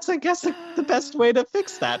guess the best way to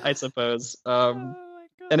fix that, I suppose. And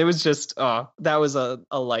it was just, that was a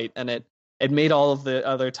light, and it made all of the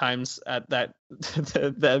other times at that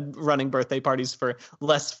the running birthday parties for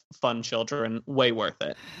less fun children way worth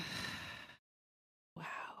it.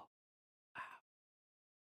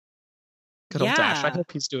 Good old Dash. I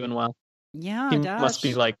hope he's doing well. Yeah, he Dash must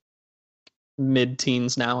be like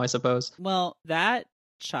mid-teens now, I suppose. Well, that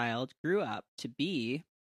child grew up to be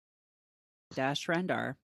Dash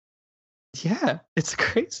Rendar. Yeah, it's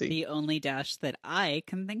crazy. The only Dash that I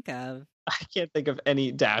can think of. I can't think of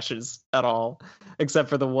any Dashes at all, except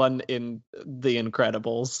for the one in The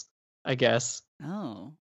Incredibles, I guess.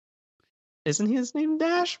 Oh. Isn't his name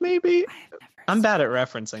Dash, maybe? I'm bad at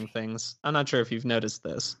referencing things. I'm not sure if you've noticed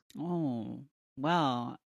this. Oh,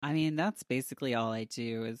 well, I mean, that's basically all I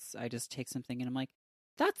do is I just take something and I'm like,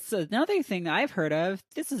 that's another thing that I've heard of.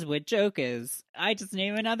 This is what joke is. I just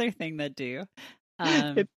name another thing that do.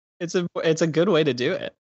 It's a good way to do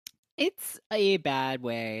it. It's a bad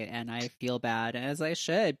way, and I feel bad, as I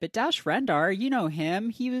should. But Dash Rendar, you know him.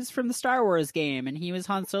 He was from the Star Wars game, and he was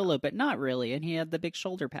Han Solo, but not really, and he had the big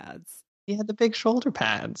shoulder pads. He had the big shoulder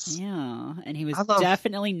pads. Yeah, and he was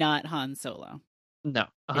definitely not Han Solo. No,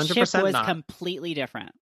 100% the ship was not. Completely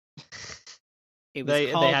different. It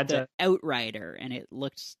was called the Outrider, and it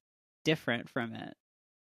looked different from it.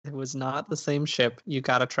 It was not the same ship. You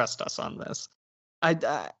gotta trust us on this.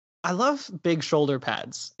 I love big shoulder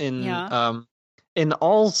pads in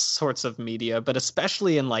all sorts of media, but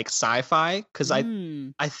especially in like sci-fi, because I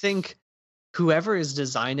think whoever is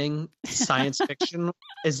designing science fiction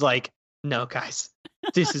is like, no, guys,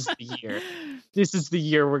 this is the year. This is the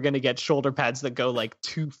year we're gonna get shoulder pads that go like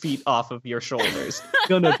 2 feet off of your shoulders. It's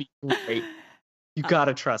gonna be great. You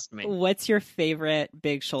gotta trust me. What's your favorite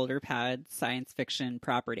big shoulder pad science fiction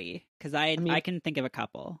property? Because I can think of a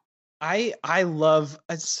couple. I love,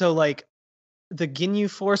 so like the Ginyu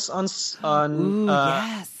Force on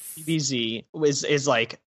yes. DBZ is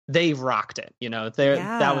like, they rocked it, you know.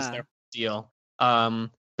 That was their deal.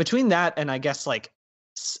 Between that and I guess like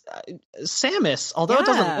Samus, although it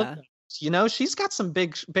doesn't look like, you know, she's got some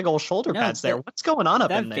big old shoulder pads there. What's going on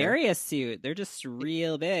up in there? That Varia suit, they're just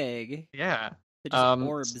real big. Yeah. They're just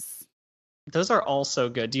orbs. Those are all so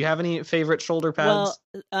good. Do you have any favorite shoulder pads?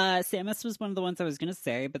 Well, Samus was one of the ones I was going to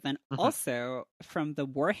say, but then also from the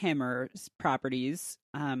Warhammer properties,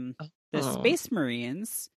 the Space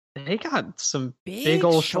Marines, they got some big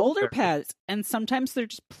old shoulder pads, and sometimes they're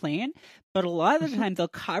just plain, but a lot of the time they'll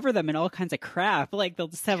cover them in all kinds of crap. Like they'll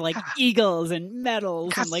just have like eagles and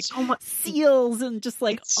medals and like seals and just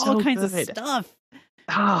like all kinds of stuff.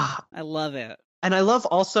 I love it. And I love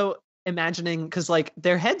also imagining, because like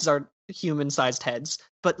their heads are human-sized heads,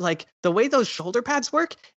 but like the way those shoulder pads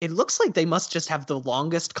work, it looks like they must just have the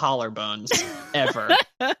longest collarbones ever.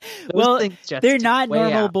 Well, they're not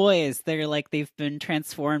normal boys. They're like, they've been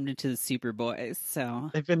transformed into the super boys. So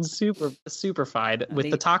they've been superfied with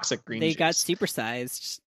the toxic green juice. They got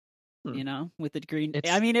supersized, you know, with the green.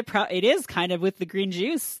 I mean, it is kind of with the green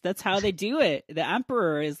juice. That's how they do it. The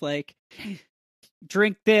Emperor is like,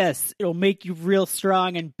 drink this, it'll make you real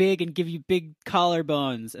strong and big and give you big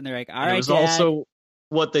collarbones. And they're like, all right, Dad. It was also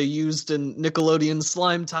what they used in Nickelodeon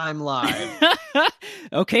Slime Time Live.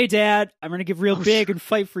 Okay, Dad, I'm gonna get real big and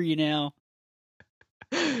fight for you now.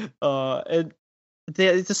 And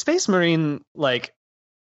the Space Marine like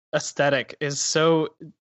aesthetic is so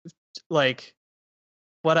like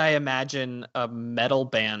what I imagine a metal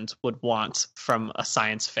band would want from a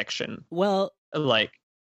science fiction. Well, Like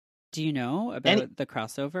do you know any, about the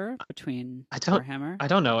crossover between I don't, Warhammer? I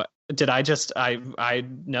don't know. Did I just, I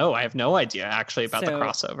know, I have no idea actually about the So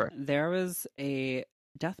crossover. there was a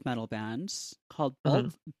death metal band called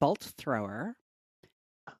Mhm. Bolt Thrower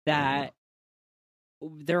Oh. that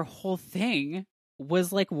their whole thing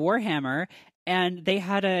was like Warhammer, and they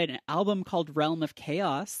had an album called Realm of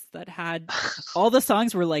Chaos that had all the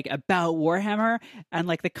songs were like about Warhammer, and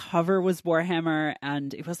like the cover was Warhammer,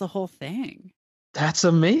 and it was the whole thing. That's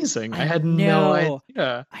amazing. I I had no know.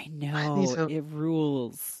 idea. I I need know. to, It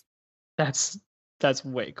rules. that's that's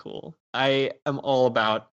way cool. I am all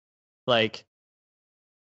about like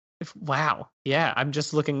wow. Yeah, I'm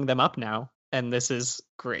just looking them up now and this is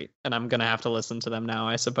great and I'm going to have to listen to them now,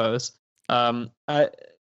 I suppose. Um uh,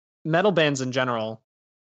 Metal bands in general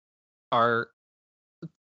are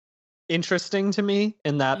interesting to me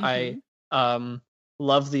in that I Hmm. um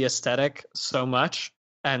love the aesthetic so much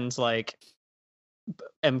and like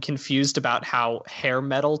am confused about how hair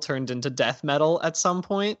metal turned into death metal at some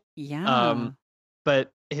point. Yeah. Um,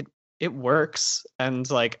 but it works, and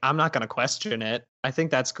like I'm not gonna question it. I think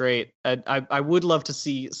that's great. I would love to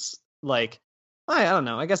see like I don't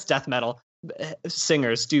know. I guess death metal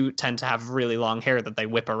singers do tend to have really long hair that they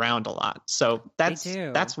whip around a lot. So They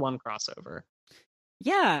do. that's one crossover.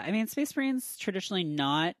 Yeah. I mean, Space Marines traditionally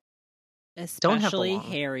not Don't have the especially long.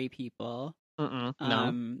 hairy people.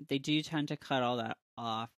 No. They do tend to cut all that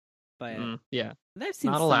off, but Yeah, I've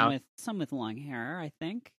seen not allowed. some with long hair. I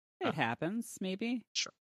think Uh, it happens. Maybe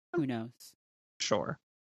sure, who knows? sure.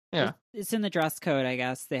 Yeah. It's in the dress code. I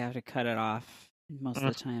guess they have to cut it off most of Mm,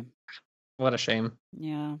 the time. what a shame.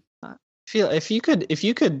 Yeah, Feel if you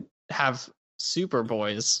could have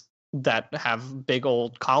Superboys that have big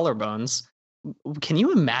old collarbones, can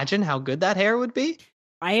you imagine how good that hair would be?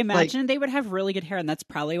 I Like, imagine they would have really good hair, and that's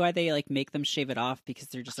probably why they like make them shave it off because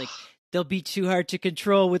they're just like they'll be too hard to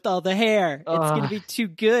control with all the hair. It's going to uh, be too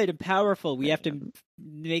good and powerful. We have to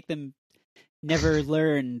make them never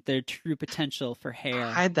learn their true potential for hair.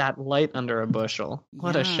 hide that light under a bushel.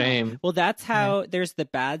 What a Yeah. shame. Well, that's Yeah. how there's the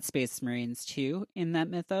bad Space Marines too in that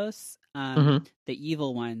mythos. Hmm. The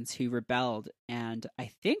evil ones who rebelled, and I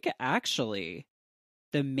think actually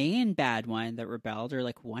the main bad one that rebelled, or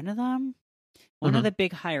like one of them, one of Hmm. the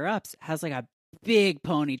big higher ups has like a big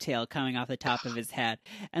ponytail coming off the top of his head,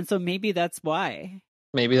 and so maybe that's why.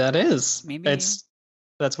 Maybe that is. Maybe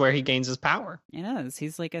That's where he gains his power. it is.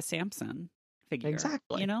 He's like a Samson figure, you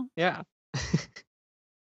Exactly. know? Yeah.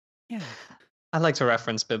 Yeah. I like to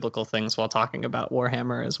reference biblical things while talking about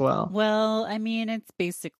Warhammer as well. Well, I mean, it's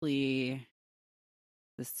basically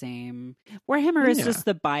the same. Warhammer is Yeah. just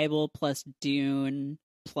the Bible plus Dune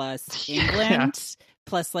plus Yeah. England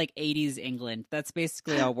plus like 80s England. That's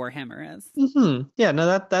basically all Warhammer is. Yeah, no,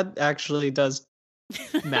 that actually does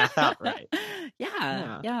math out right. Yeah,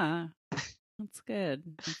 Yeah. yeah. That's good.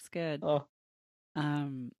 That's good. Oh,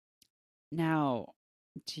 Now,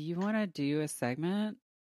 do you want to do a segment?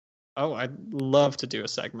 oh, I'd love to do a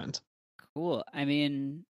segment. Cool. I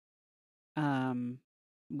mean,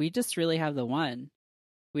 we just really have the one.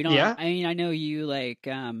 We don't. Yeah. I mean, I know you like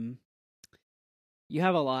you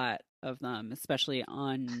have a lot of them, especially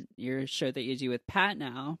on your show that you do with Pat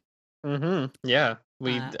now. Yeah.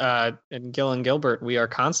 We in Gil and Gilbert, we are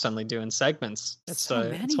constantly doing segments. It's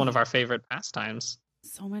one of our favorite pastimes.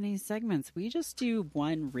 So many segments. We just do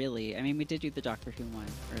one, really. I mean, we did do the Doctor Who one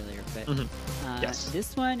earlier, but Yes.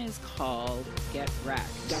 this one is called Get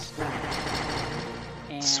Wrecked. Get Wrecked.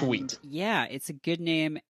 And Sweet. Yeah, it's a good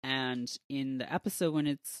name. And in the episode when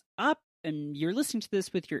it's up and you're listening to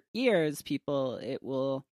this with your ears, people, it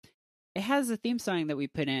has a theme song that we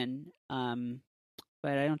put in.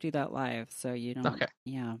 But I don't do that live, so you don't. Okay.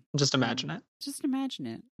 Yeah. Just imagine it. Just imagine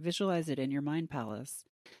it. Visualize it in your mind palace.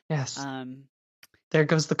 Yes. There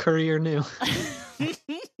goes the courier new.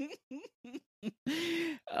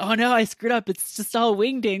 Oh no, I screwed up. It's just all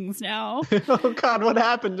wingdings now. Oh God, what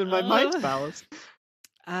happened in my mind palace?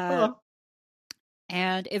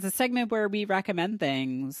 And it's a segment where we recommend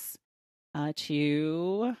things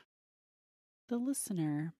to the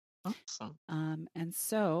listener. Awesome. And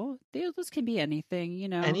so those can be anything, you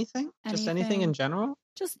know. Anything? Just anything in general?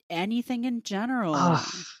 Just anything in general. Oh,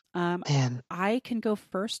 man. I can go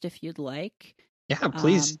first if you'd like. Yeah,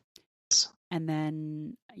 please. And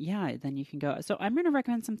then, then you can go. So I'm going to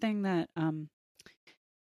recommend something that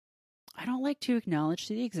I don't like to acknowledge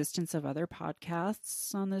the existence of other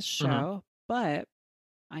podcasts on this show, but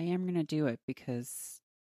I am going to do it because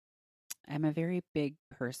I'm a very big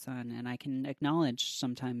person and I can acknowledge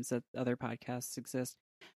sometimes that other podcasts exist.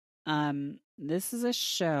 This is a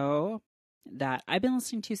show that I've been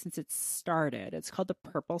listening to since it started. It's called the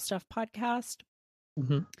Purple Stuff Podcast.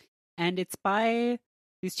 Mm-hmm. And it's by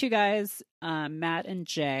these two guys, Matt and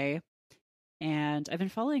Jay. And I've been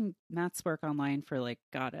following Matt's work online for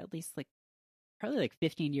at least probably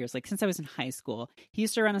 15 years, since I was in high school. He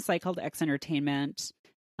used to run a site called X Entertainment.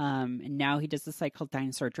 And now he does a site called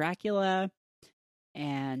Dinosaur Dracula.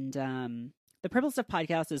 And the Purple Stuff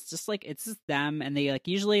Podcast is just it's just them, and they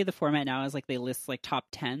usually the format now is they list top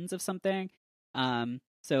tens of something.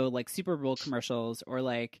 So Super Bowl commercials,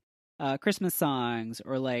 or Christmas songs,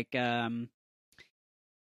 or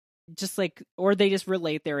or they just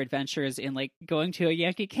relate their adventures in going to a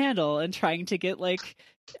Yankee Candle and trying to get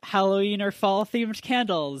Halloween or fall themed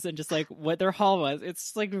candles, and just what their haul was.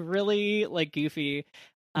 It's really goofy.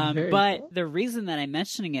 But cool. The reason that I'm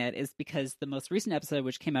mentioning it is because the most recent episode,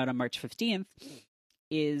 which came out on March 15th,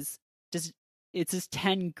 it's just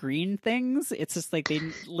 10 green things. It's just they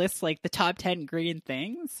list the top 10 green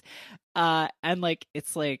things. And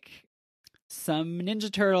it's some Ninja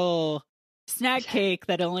Turtle snack cake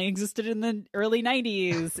that only existed in the early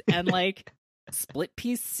 90s, and split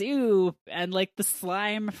pea soup, and the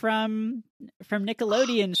slime from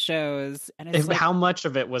Nickelodeon shows. And it's how much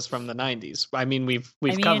of it was from the 90s? I mean, we've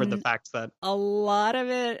covered the fact that a lot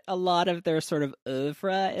of their sort of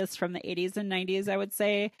oeuvre is from the 80s and 90s. I would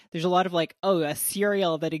say there's a lot of a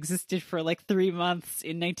cereal that existed for 3 months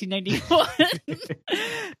in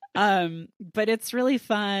 1991. But it's really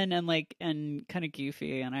fun and kind of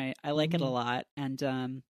goofy, and I like it a lot.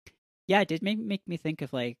 And it did make me think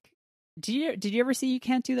of did you ever see You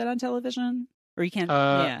Can't Do That on Television? Or you can't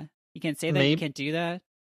you can't say that, you can't do that?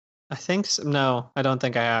 I think so. No, I don't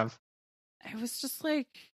think I have. It was just I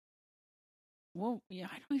don't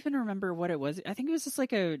even remember what it was. I think it was just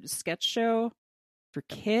a sketch show for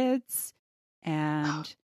kids,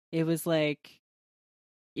 and it was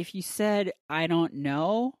if you said I don't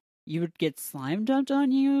know, you would get slime dumped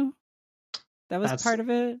on you. That's part of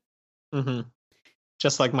it. Mm-hmm.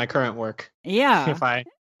 Just like my current work. Yeah. If I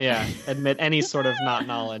admit any sort of not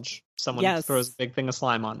knowledge, someone throws a big thing of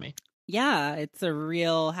slime on me. Yeah, it's a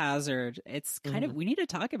real hazard. It's kind of, we need to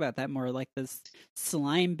talk about that more, this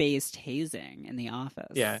slime-based hazing in the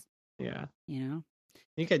office. Yeah. You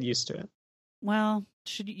get used to it. Well,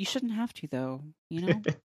 you shouldn't have to, though,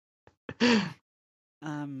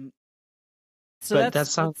 So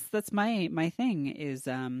that's my thing is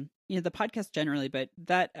the podcast generally, but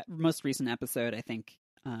that most recent episode, I think,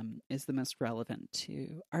 is the most relevant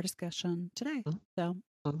to our discussion today. So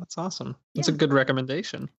that's awesome. That's a good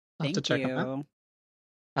recommendation. I'll have to check them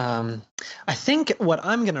out. I think what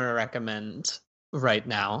I'm going to recommend right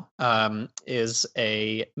now is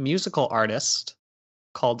a musical artist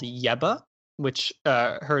called Yebba, which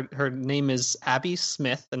her name is Abby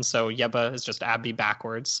Smith, and so Yebba is just Abby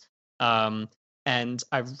backwards. And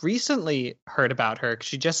I've recently heard about her.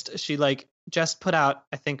 She just put out,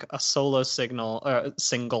 I think, a solo single out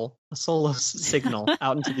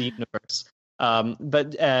into the universe.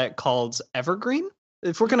 But called Evergreen.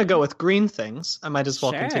 If we're gonna go with green things, I might as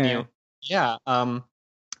well continue. Yeah.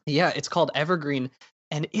 It's called Evergreen,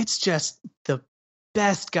 and it's just the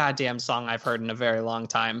best goddamn song I've heard in a very long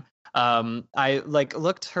time. I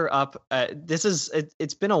looked her up.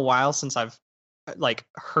 It's been a while since I've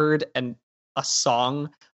heard a song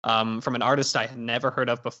from an artist I had never heard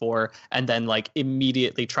of before, and then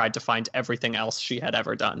immediately tried to find everything else she had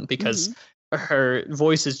ever done, because her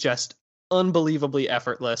voice is just unbelievably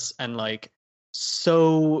effortless and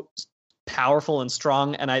so powerful and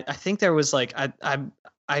strong. And I think there was I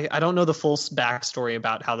don't know the full backstory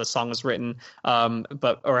about how the song was written,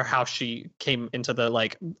 or how she came into the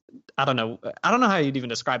I don't know how you'd even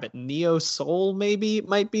describe it. Neo soul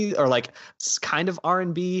might be, or kind of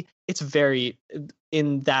R&B. It's very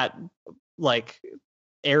in that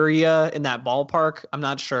area, in that ballpark. I'm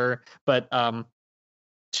not sure, but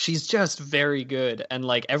she's just very good, and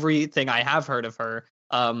everything I have heard of her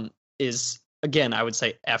is, again, I would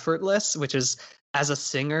say effortless, which is, as a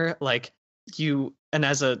singer,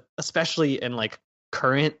 especially in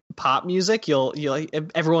current pop music, you'll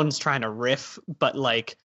everyone's trying to riff, but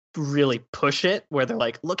really push it, where they're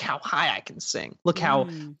look how high I can sing, look how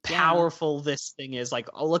powerful this thing is,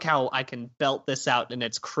 oh, look how I can belt this out, and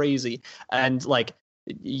it's crazy. And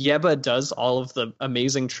Yebba does all of the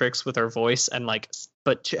amazing tricks with her voice, and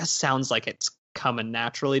but just sounds like it's coming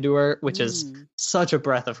naturally to her, which is such a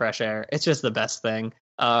breath of fresh air. It's just the best thing.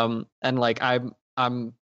 And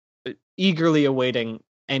I'm eagerly awaiting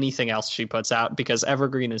anything else she puts out, because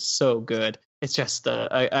Evergreen is so good. It's just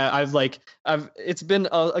it's been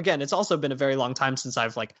again, it's also been a very long time since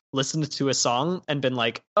I've like listened to a song and been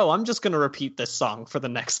like, oh, I'm just gonna repeat this song for the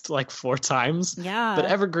next like 4 times. But Yeah.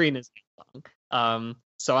 Evergreen is a song.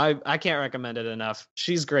 So I can't recommend it enough.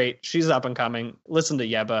 She's great. She's up and coming. Listen to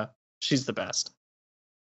Yeba. She's the best.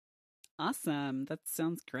 Awesome. That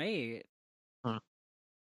sounds great. Huh.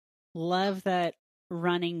 Love that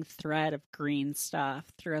running thread of green stuff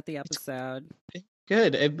throughout the episode.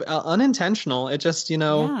 Good. Unintentional. It just,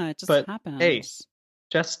 Yeah, it just but happens. hey,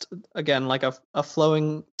 just again, like a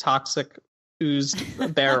flowing toxic oozed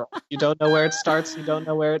barrel. You don't know where it starts, you don't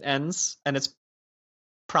know where it ends, and it's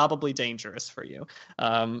probably dangerous for you.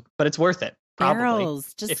 But it's worth it. Probably.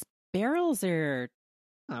 Barrels are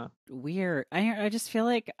weird. I just feel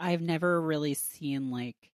like I've never really seen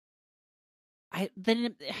like I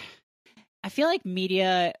feel like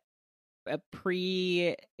media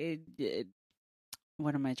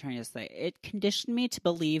what am I trying to say? It conditioned me to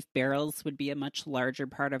believe barrels would be a much larger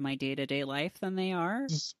part of my day-to-day life than they are.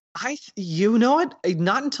 You know what?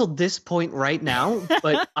 Not until this point right now,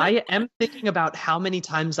 but I am thinking about how many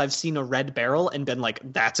times I've seen a red barrel and been like,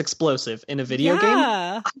 that's explosive in a video game.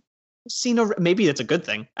 I've seen maybe it's a good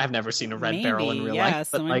thing. I've never seen a red barrel in real life. Yeah,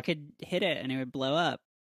 someone could hit it and it would blow up.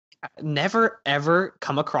 Never ever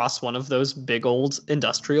come across one of those big old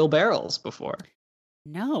industrial barrels before.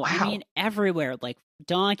 No, wow. I mean everywhere, like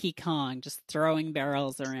Donkey Kong just throwing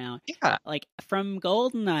barrels around. Yeah. Like from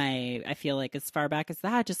GoldenEye, I feel like as far back as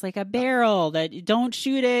that, just like a barrel that don't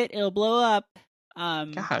shoot it, it'll blow up.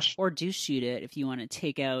 Gosh. Or do shoot it if you want to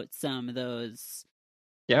take out some of those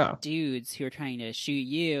dudes who are trying to shoot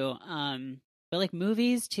you. But like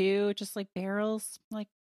movies too, just like barrels, like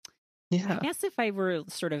yeah. I guess if I were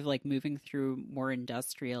sort of like moving through more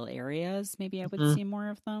industrial areas, maybe I would see more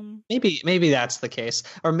of them. Maybe that's the case.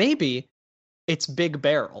 Or maybe it's Big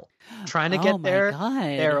Barrel. Trying to get their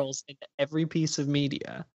barrels into every piece of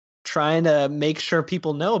media. Trying to make sure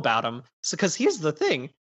people know about them. So, because here's the thing.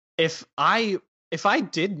 If I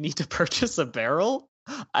did need to purchase a barrel,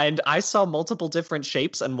 and I saw multiple different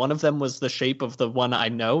shapes, and one of them was the shape of the one I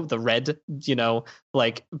know, the red,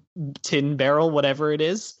 like tin barrel, whatever it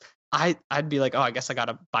is, I'd be like, oh, I guess I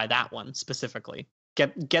gotta buy that one specifically.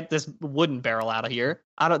 Get this wooden barrel out of here.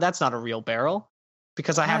 That's not a real barrel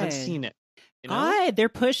because I haven't seen it. They're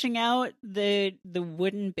pushing out the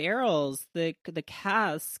wooden barrels, the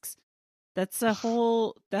casks. That's a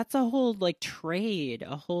whole like trade,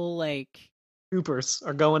 a whole like Coopers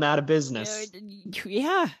are going out of business.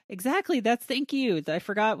 Yeah, exactly. Thank you. I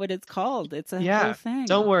forgot what it's called. It's a whole thing.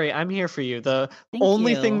 Don't worry, I'm here for you. The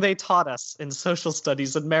only thing they taught us in social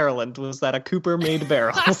studies in Maryland was that a Cooper made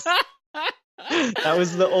barrels. That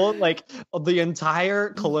was the entire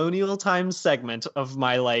colonial times segment of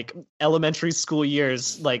my like elementary school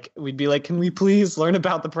years. Like we'd be like, can we please learn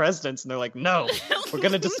about the presidents? And they're like, no, we're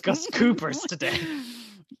going to discuss Coopers today.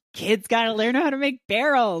 Kids got to learn how to make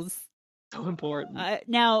barrels. So important.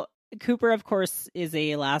 Now, Cooper, of course, is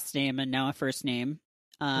a last name and now a first name,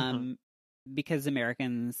 because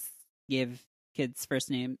Americans give kids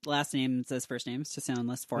last names as first names to sound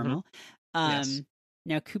less formal. Yes.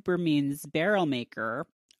 Now, Cooper means barrel maker.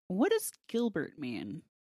 What does Gilbert mean?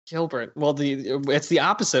 Gilbert. Well, it's the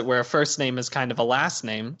opposite, where a first name is kind of a last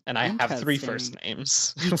name, and I have 3 first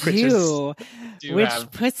names. Which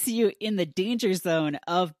puts you in the danger zone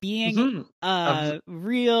of being a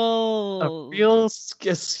real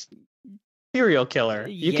serial killer.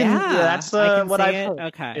 You can. That's what I've heard.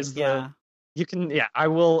 Okay. You can. Yeah, I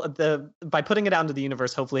will. By putting it out into the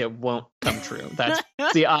universe, hopefully it won't come true. That's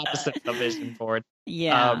the opposite of vision board.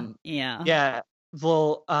 Yeah. Yeah.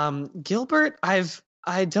 Well, Gilbert,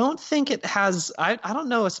 I don't think it has. I don't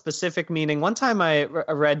know a specific meaning. One time I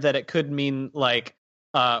read that it could mean like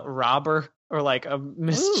robber or like a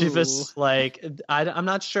mischievous. Ooh. Like I'm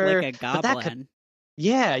not sure. Like a goblin.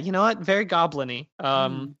 Yeah, you know what? Very goblin-y.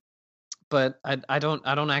 But I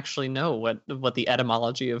don't actually know what the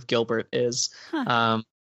etymology of Gilbert is. Huh.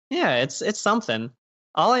 Yeah, it's something.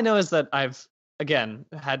 All I know is that I've again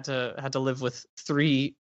had to live with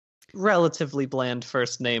 3 relatively bland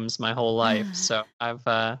first names my whole life, so I've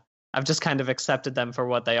just kind of accepted them for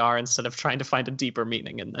what they are instead of trying to find a deeper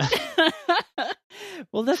meaning in them.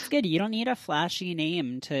 Well, that's good. You don't need a flashy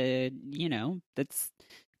name to,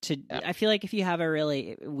 I feel like if you have a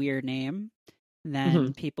really weird name,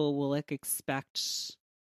 then people will like expect,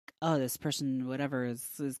 oh, this person, whatever, is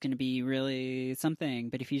going to be really something.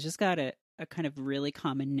 But if you just got a a kind of really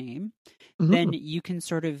common name, then Mhm. you can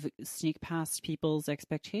sort of sneak past people's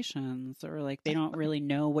expectations, or like they don't really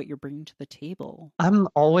know what you're bringing to the table. I'm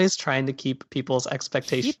always trying to keep people's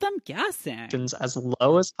expectations Keep them guessing. as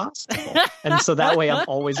low as possible. And so that way I'm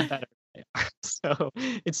always better than they are. So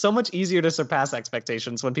it's so much easier to surpass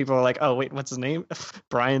expectations when people are like, oh, wait, what's his name?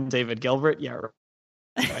 Brian David Gilbert? Yeah,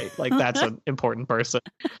 right. Like that's an important person.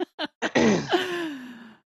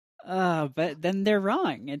 But then they're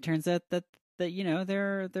wrong. It turns out that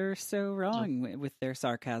they're so wrong with their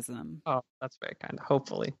sarcasm. Oh, that's very kind.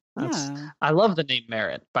 Hopefully. Yeah. I love the name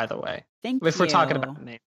Merritt, by the way. Thank If you. we're talking about the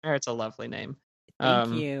name, Merritt's a lovely name.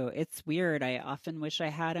 Thank you. It's weird. I often wish I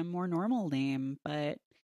had a more normal name, but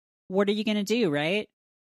what are you going to do, right?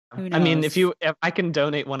 Who knows? I mean, if I can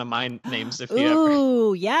donate one of my names if you ever.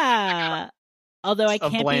 Ooh, yeah. Although I A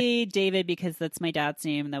can't blank. be David because that's my dad's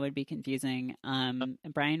name. That would be confusing. And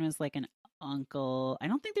Brian was like an uncle. I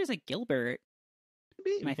don't think there's a Gilbert.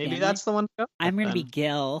 My Maybe family. that's the one to go I'm with going to be then.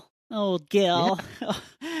 Gil. Old Gil.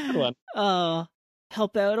 Good one. Oh,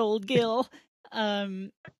 help out old Gil. That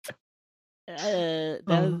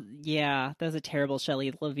was a terrible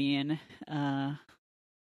Shelley Levine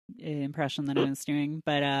impression that I was doing.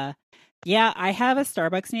 But yeah, I have a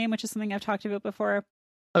Starbucks name, which is something I've talked about before.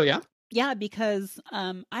 Oh yeah? Yeah, because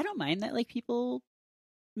I don't mind that like people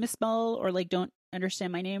misspell or like don't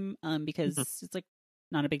understand my name because it's like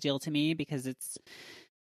not a big deal to me because it's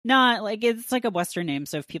not like it's like a Western name.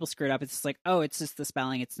 So if people screw it up, it's just like, oh, it's just the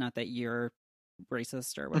spelling. It's not that you're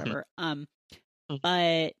racist or whatever.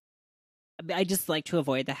 But I just like to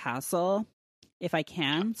avoid the hassle if I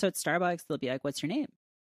can. So at Starbucks, they'll be like, "What's your name?"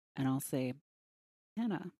 And I'll say,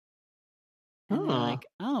 "Hannah." And they're like,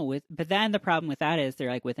 "Oh," but then the problem with that is they're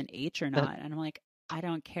like, "With an H or not?" And I'm like, "I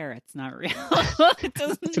don't care. It's not real. It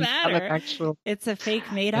doesn't matter. It's a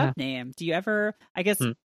fake made up name." Do you ever? I guess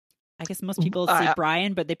most people say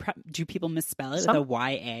Brian, but do people misspell it with a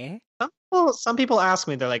YA? Well, some people ask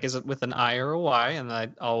me, they're like, "Is it with an I or a Y?" And I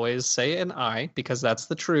always say an I because that's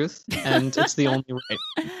the truth and it's the only right.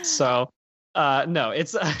 So, no,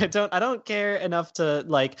 it's I don't care enough to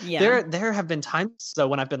like. Yeah. There have been times so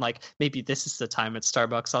when I've been like, maybe this is the time at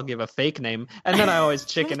Starbucks I'll give a fake name, and then I always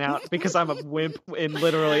chicken out because I'm a wimp in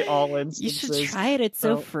literally all instances. You should try it. It's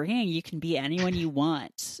so freeing. You can be anyone you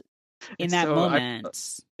want in that moment.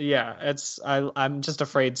 I'm just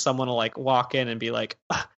afraid someone will like walk in and be like,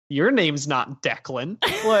 your name's not Declan.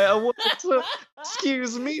 Well,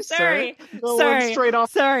 excuse me, sorry. Sorry. Straight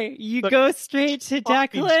off. Sorry. You go straight to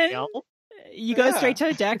Declan. You go straight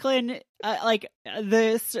to Declan. Like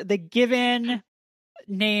the given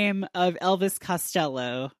name of Elvis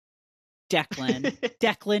Costello, Declan.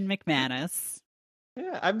 Declan McManus.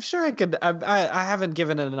 Yeah, I'm sure I could. I haven't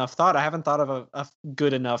given it enough thought. I haven't thought of a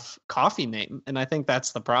good enough coffee name, and I think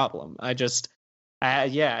that's the problem. I just,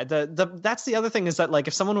 that's the other thing is that like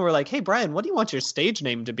if someone were like, "Hey Brian, what do you want your stage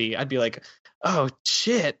name to be?" I'd be like, "Oh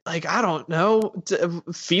shit, like I don't know,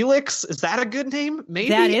 Felix, is that a good name?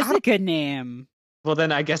 Maybe that is a good name." Well,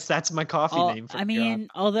 then I guess that's my coffee name. I mean,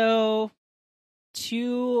 although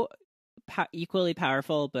two equally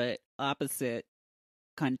powerful but opposite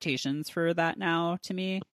connotations for that now to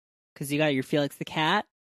me, because you got your Felix the cat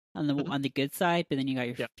on the good side, but then you got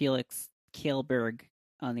your Felix Kjellberg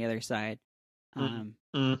on the other side, and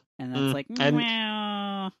that's like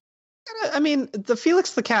meow. I mean, the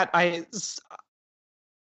Felix the cat, I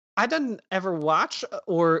didn't ever watch,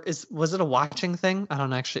 or was it a watching thing? I don't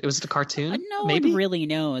know, actually. Was it a cartoon? No one really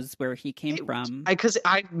knows where he came from. Because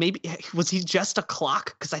was he just a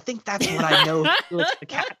clock? Because I think that's what I know Felix the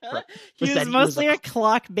cat from. He was mostly a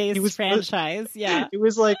clock-based franchise, yeah. It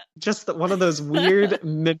was like just one of those weird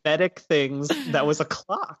mimetic things that was a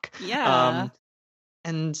clock. Yeah.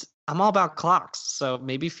 And I'm all about clocks, so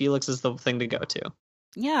maybe Felix is the thing to go to.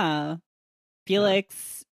 Yeah.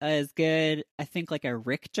 Felix is good. I think like a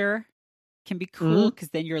Richter can be cool because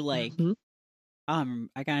then you're like,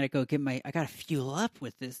 I gotta fuel up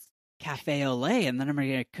with this cafe au lait, and then I'm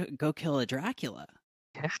gonna go kill a Dracula.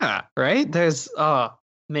 Yeah, right.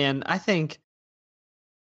 Man, I think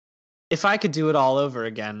if I could do it all over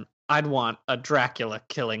again, I'd want a Dracula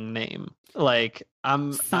killing name. Like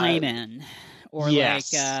Simon,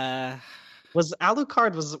 yes. like was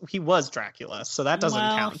Alucard was Dracula, so that doesn't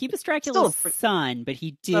count. He was Dracula's son, but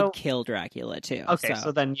he did kill Dracula too. Okay,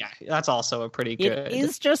 so then that's also a pretty good. It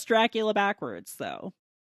is just Dracula backwards, though.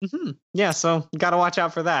 Mm-hmm. Yeah, so you got to watch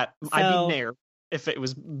out for that. I'd be Nair if it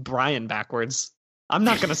was Brian backwards. I'm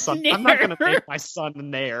not gonna make my son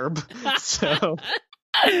Nairb. So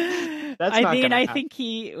I think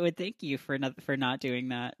he would thank you for not doing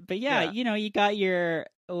that. But you got your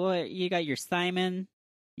Simon.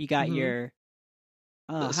 You got Mhm. your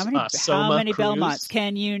how Soma many Cruz. Belmonts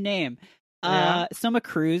can you name? Yeah. Soma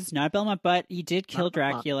Cruz, not Belmont, but he did kill Not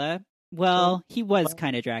Belmont. Dracula. Well, he was well.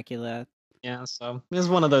 kind of Dracula. Yeah, so it's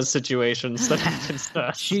one of those situations that happens to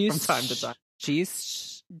us from time to time.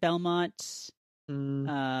 Juice Belmont,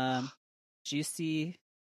 Mm. Juicy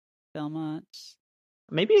Belmont.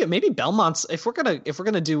 Maybe Belmont's, if we're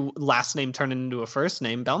gonna do last name turn into a first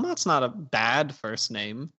name, Belmont's not a bad first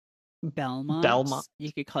name. Belmont.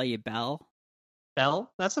 You could call you Bell.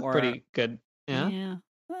 Bell? That's a pretty good. Yeah. Yeah.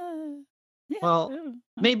 Well,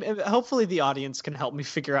 maybe hopefully the audience can help me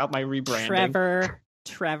figure out my rebranding.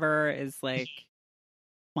 Trevor is like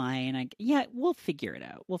fine. We'll figure it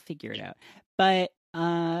out. But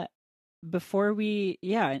before we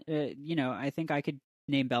I think I could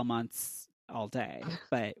name Belmonts all day,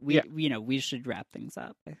 but we should wrap things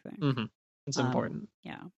up, I think. Mm-hmm. It's important.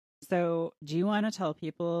 Yeah. So do you want to tell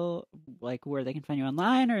people like where they can find you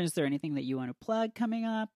online, or is there anything that you want to plug coming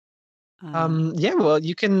up? Well,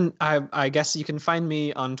 you can, I guess you can find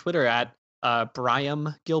me on Twitter at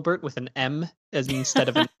Brian Gilbert with an M instead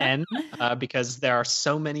of an N, because there are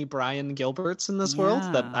so many Brian Gilberts in this world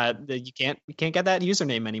that you can't get that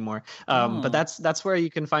username anymore. But that's where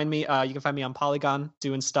you can find me. You can find me on Polygon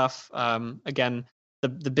doing stuff. Again,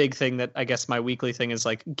 the big thing that I guess my weekly thing is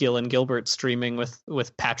like Gil and Gilbert streaming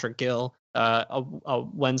with Patrick Gill,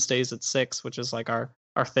 Wednesdays at 6, which is like our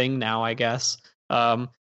thing now, I guess.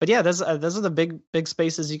 But yeah, those are the big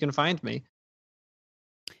spaces you can find me.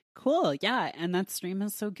 Cool, yeah, and that stream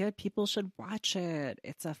is so good. People should watch it.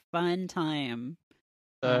 It's a fun time.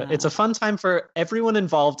 It's a fun time for everyone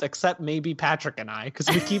involved except maybe Patrick and I, because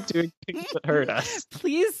we keep doing things that hurt us.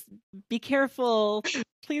 Please be careful.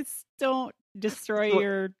 Please don't destroy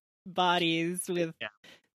your bodies with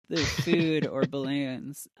the food or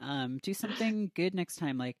balloons. Do something good next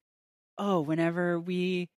time. Like, whenever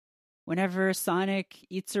Sonic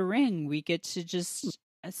eats a ring, we get to just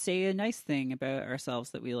say a nice thing about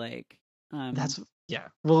ourselves that we like.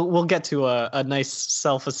 We'll get to a nice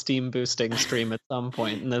self-esteem boosting stream at some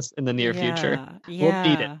point in the near future. We'll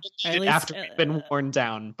beat it after we've been worn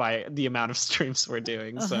down by the amount of streams we're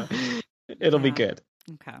doing. So it'll be good.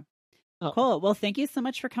 Okay. Cool. Well, thank you so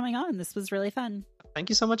much for coming on. This was really fun. Thank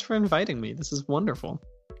you so much for inviting me. This is wonderful.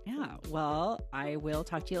 Yeah. Well, I will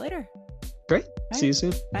talk to you later. Great. Bye. See you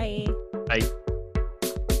soon. Bye. Bye.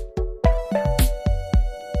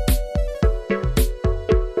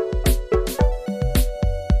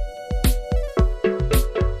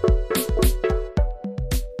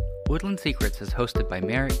 Woodland Secrets is hosted by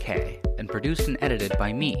Merritt K and produced and edited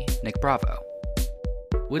by me, Nick Bravo.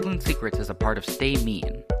 Woodland Secrets is a part of Stay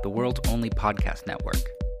Mean, the world's only podcast network.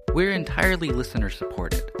 We're entirely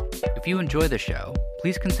listener-supported. If you enjoy the show,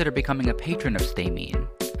 please consider becoming a patron of Stay Mean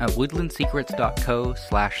at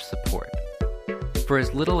woodlandsecrets.co/support. For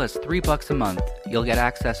as little as $3 a month, you'll get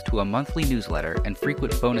access to a monthly newsletter and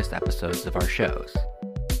frequent bonus episodes of our shows.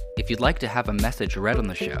 If you'd like to have a message read on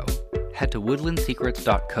the show, head to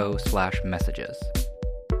woodlandsecrets.co/messages.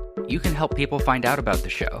 You can help people find out about the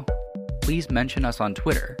show. Please mention us on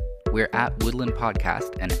Twitter. We're at Woodland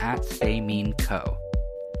Podcast and at Stay Mean Co.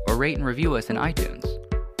 Or rate and review us in iTunes.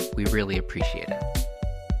 We really appreciate it.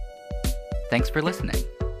 Thanks for listening.